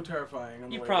be so terrifying. On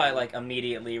the You way probably down. like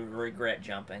immediately regret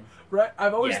jumping. Right.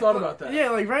 I've always Yeah. thought about that. Yeah,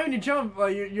 like right when you jump,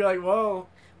 like you're like, well,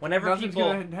 Whenever nothing's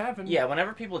people, gonna happen. yeah,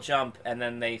 whenever people jump and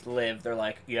then they live, they're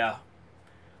like, yeah,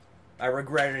 I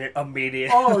regretted it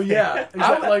immediately. Oh yeah.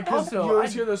 Exactly. Like 'cause Also, you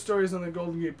always I- hear those stories on the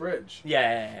Golden Gate Bridge.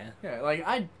 yeah. Yeah, like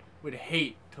I would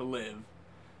hate to live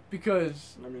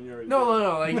because I mean, you already. no, did.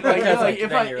 no, no, like Because, like if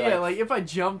then I you're yeah, like- like if I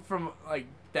jump from like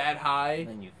that high,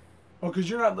 And you, Oh, because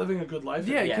you're not living a good life.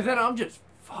 yeah, because Yeah. then I'm just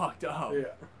fucked up. Yeah.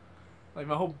 Like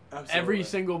my whole Absolutely. every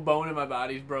single bone in my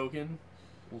body's broken.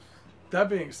 That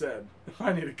being said, if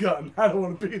I need a gun, I don't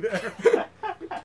want to be there.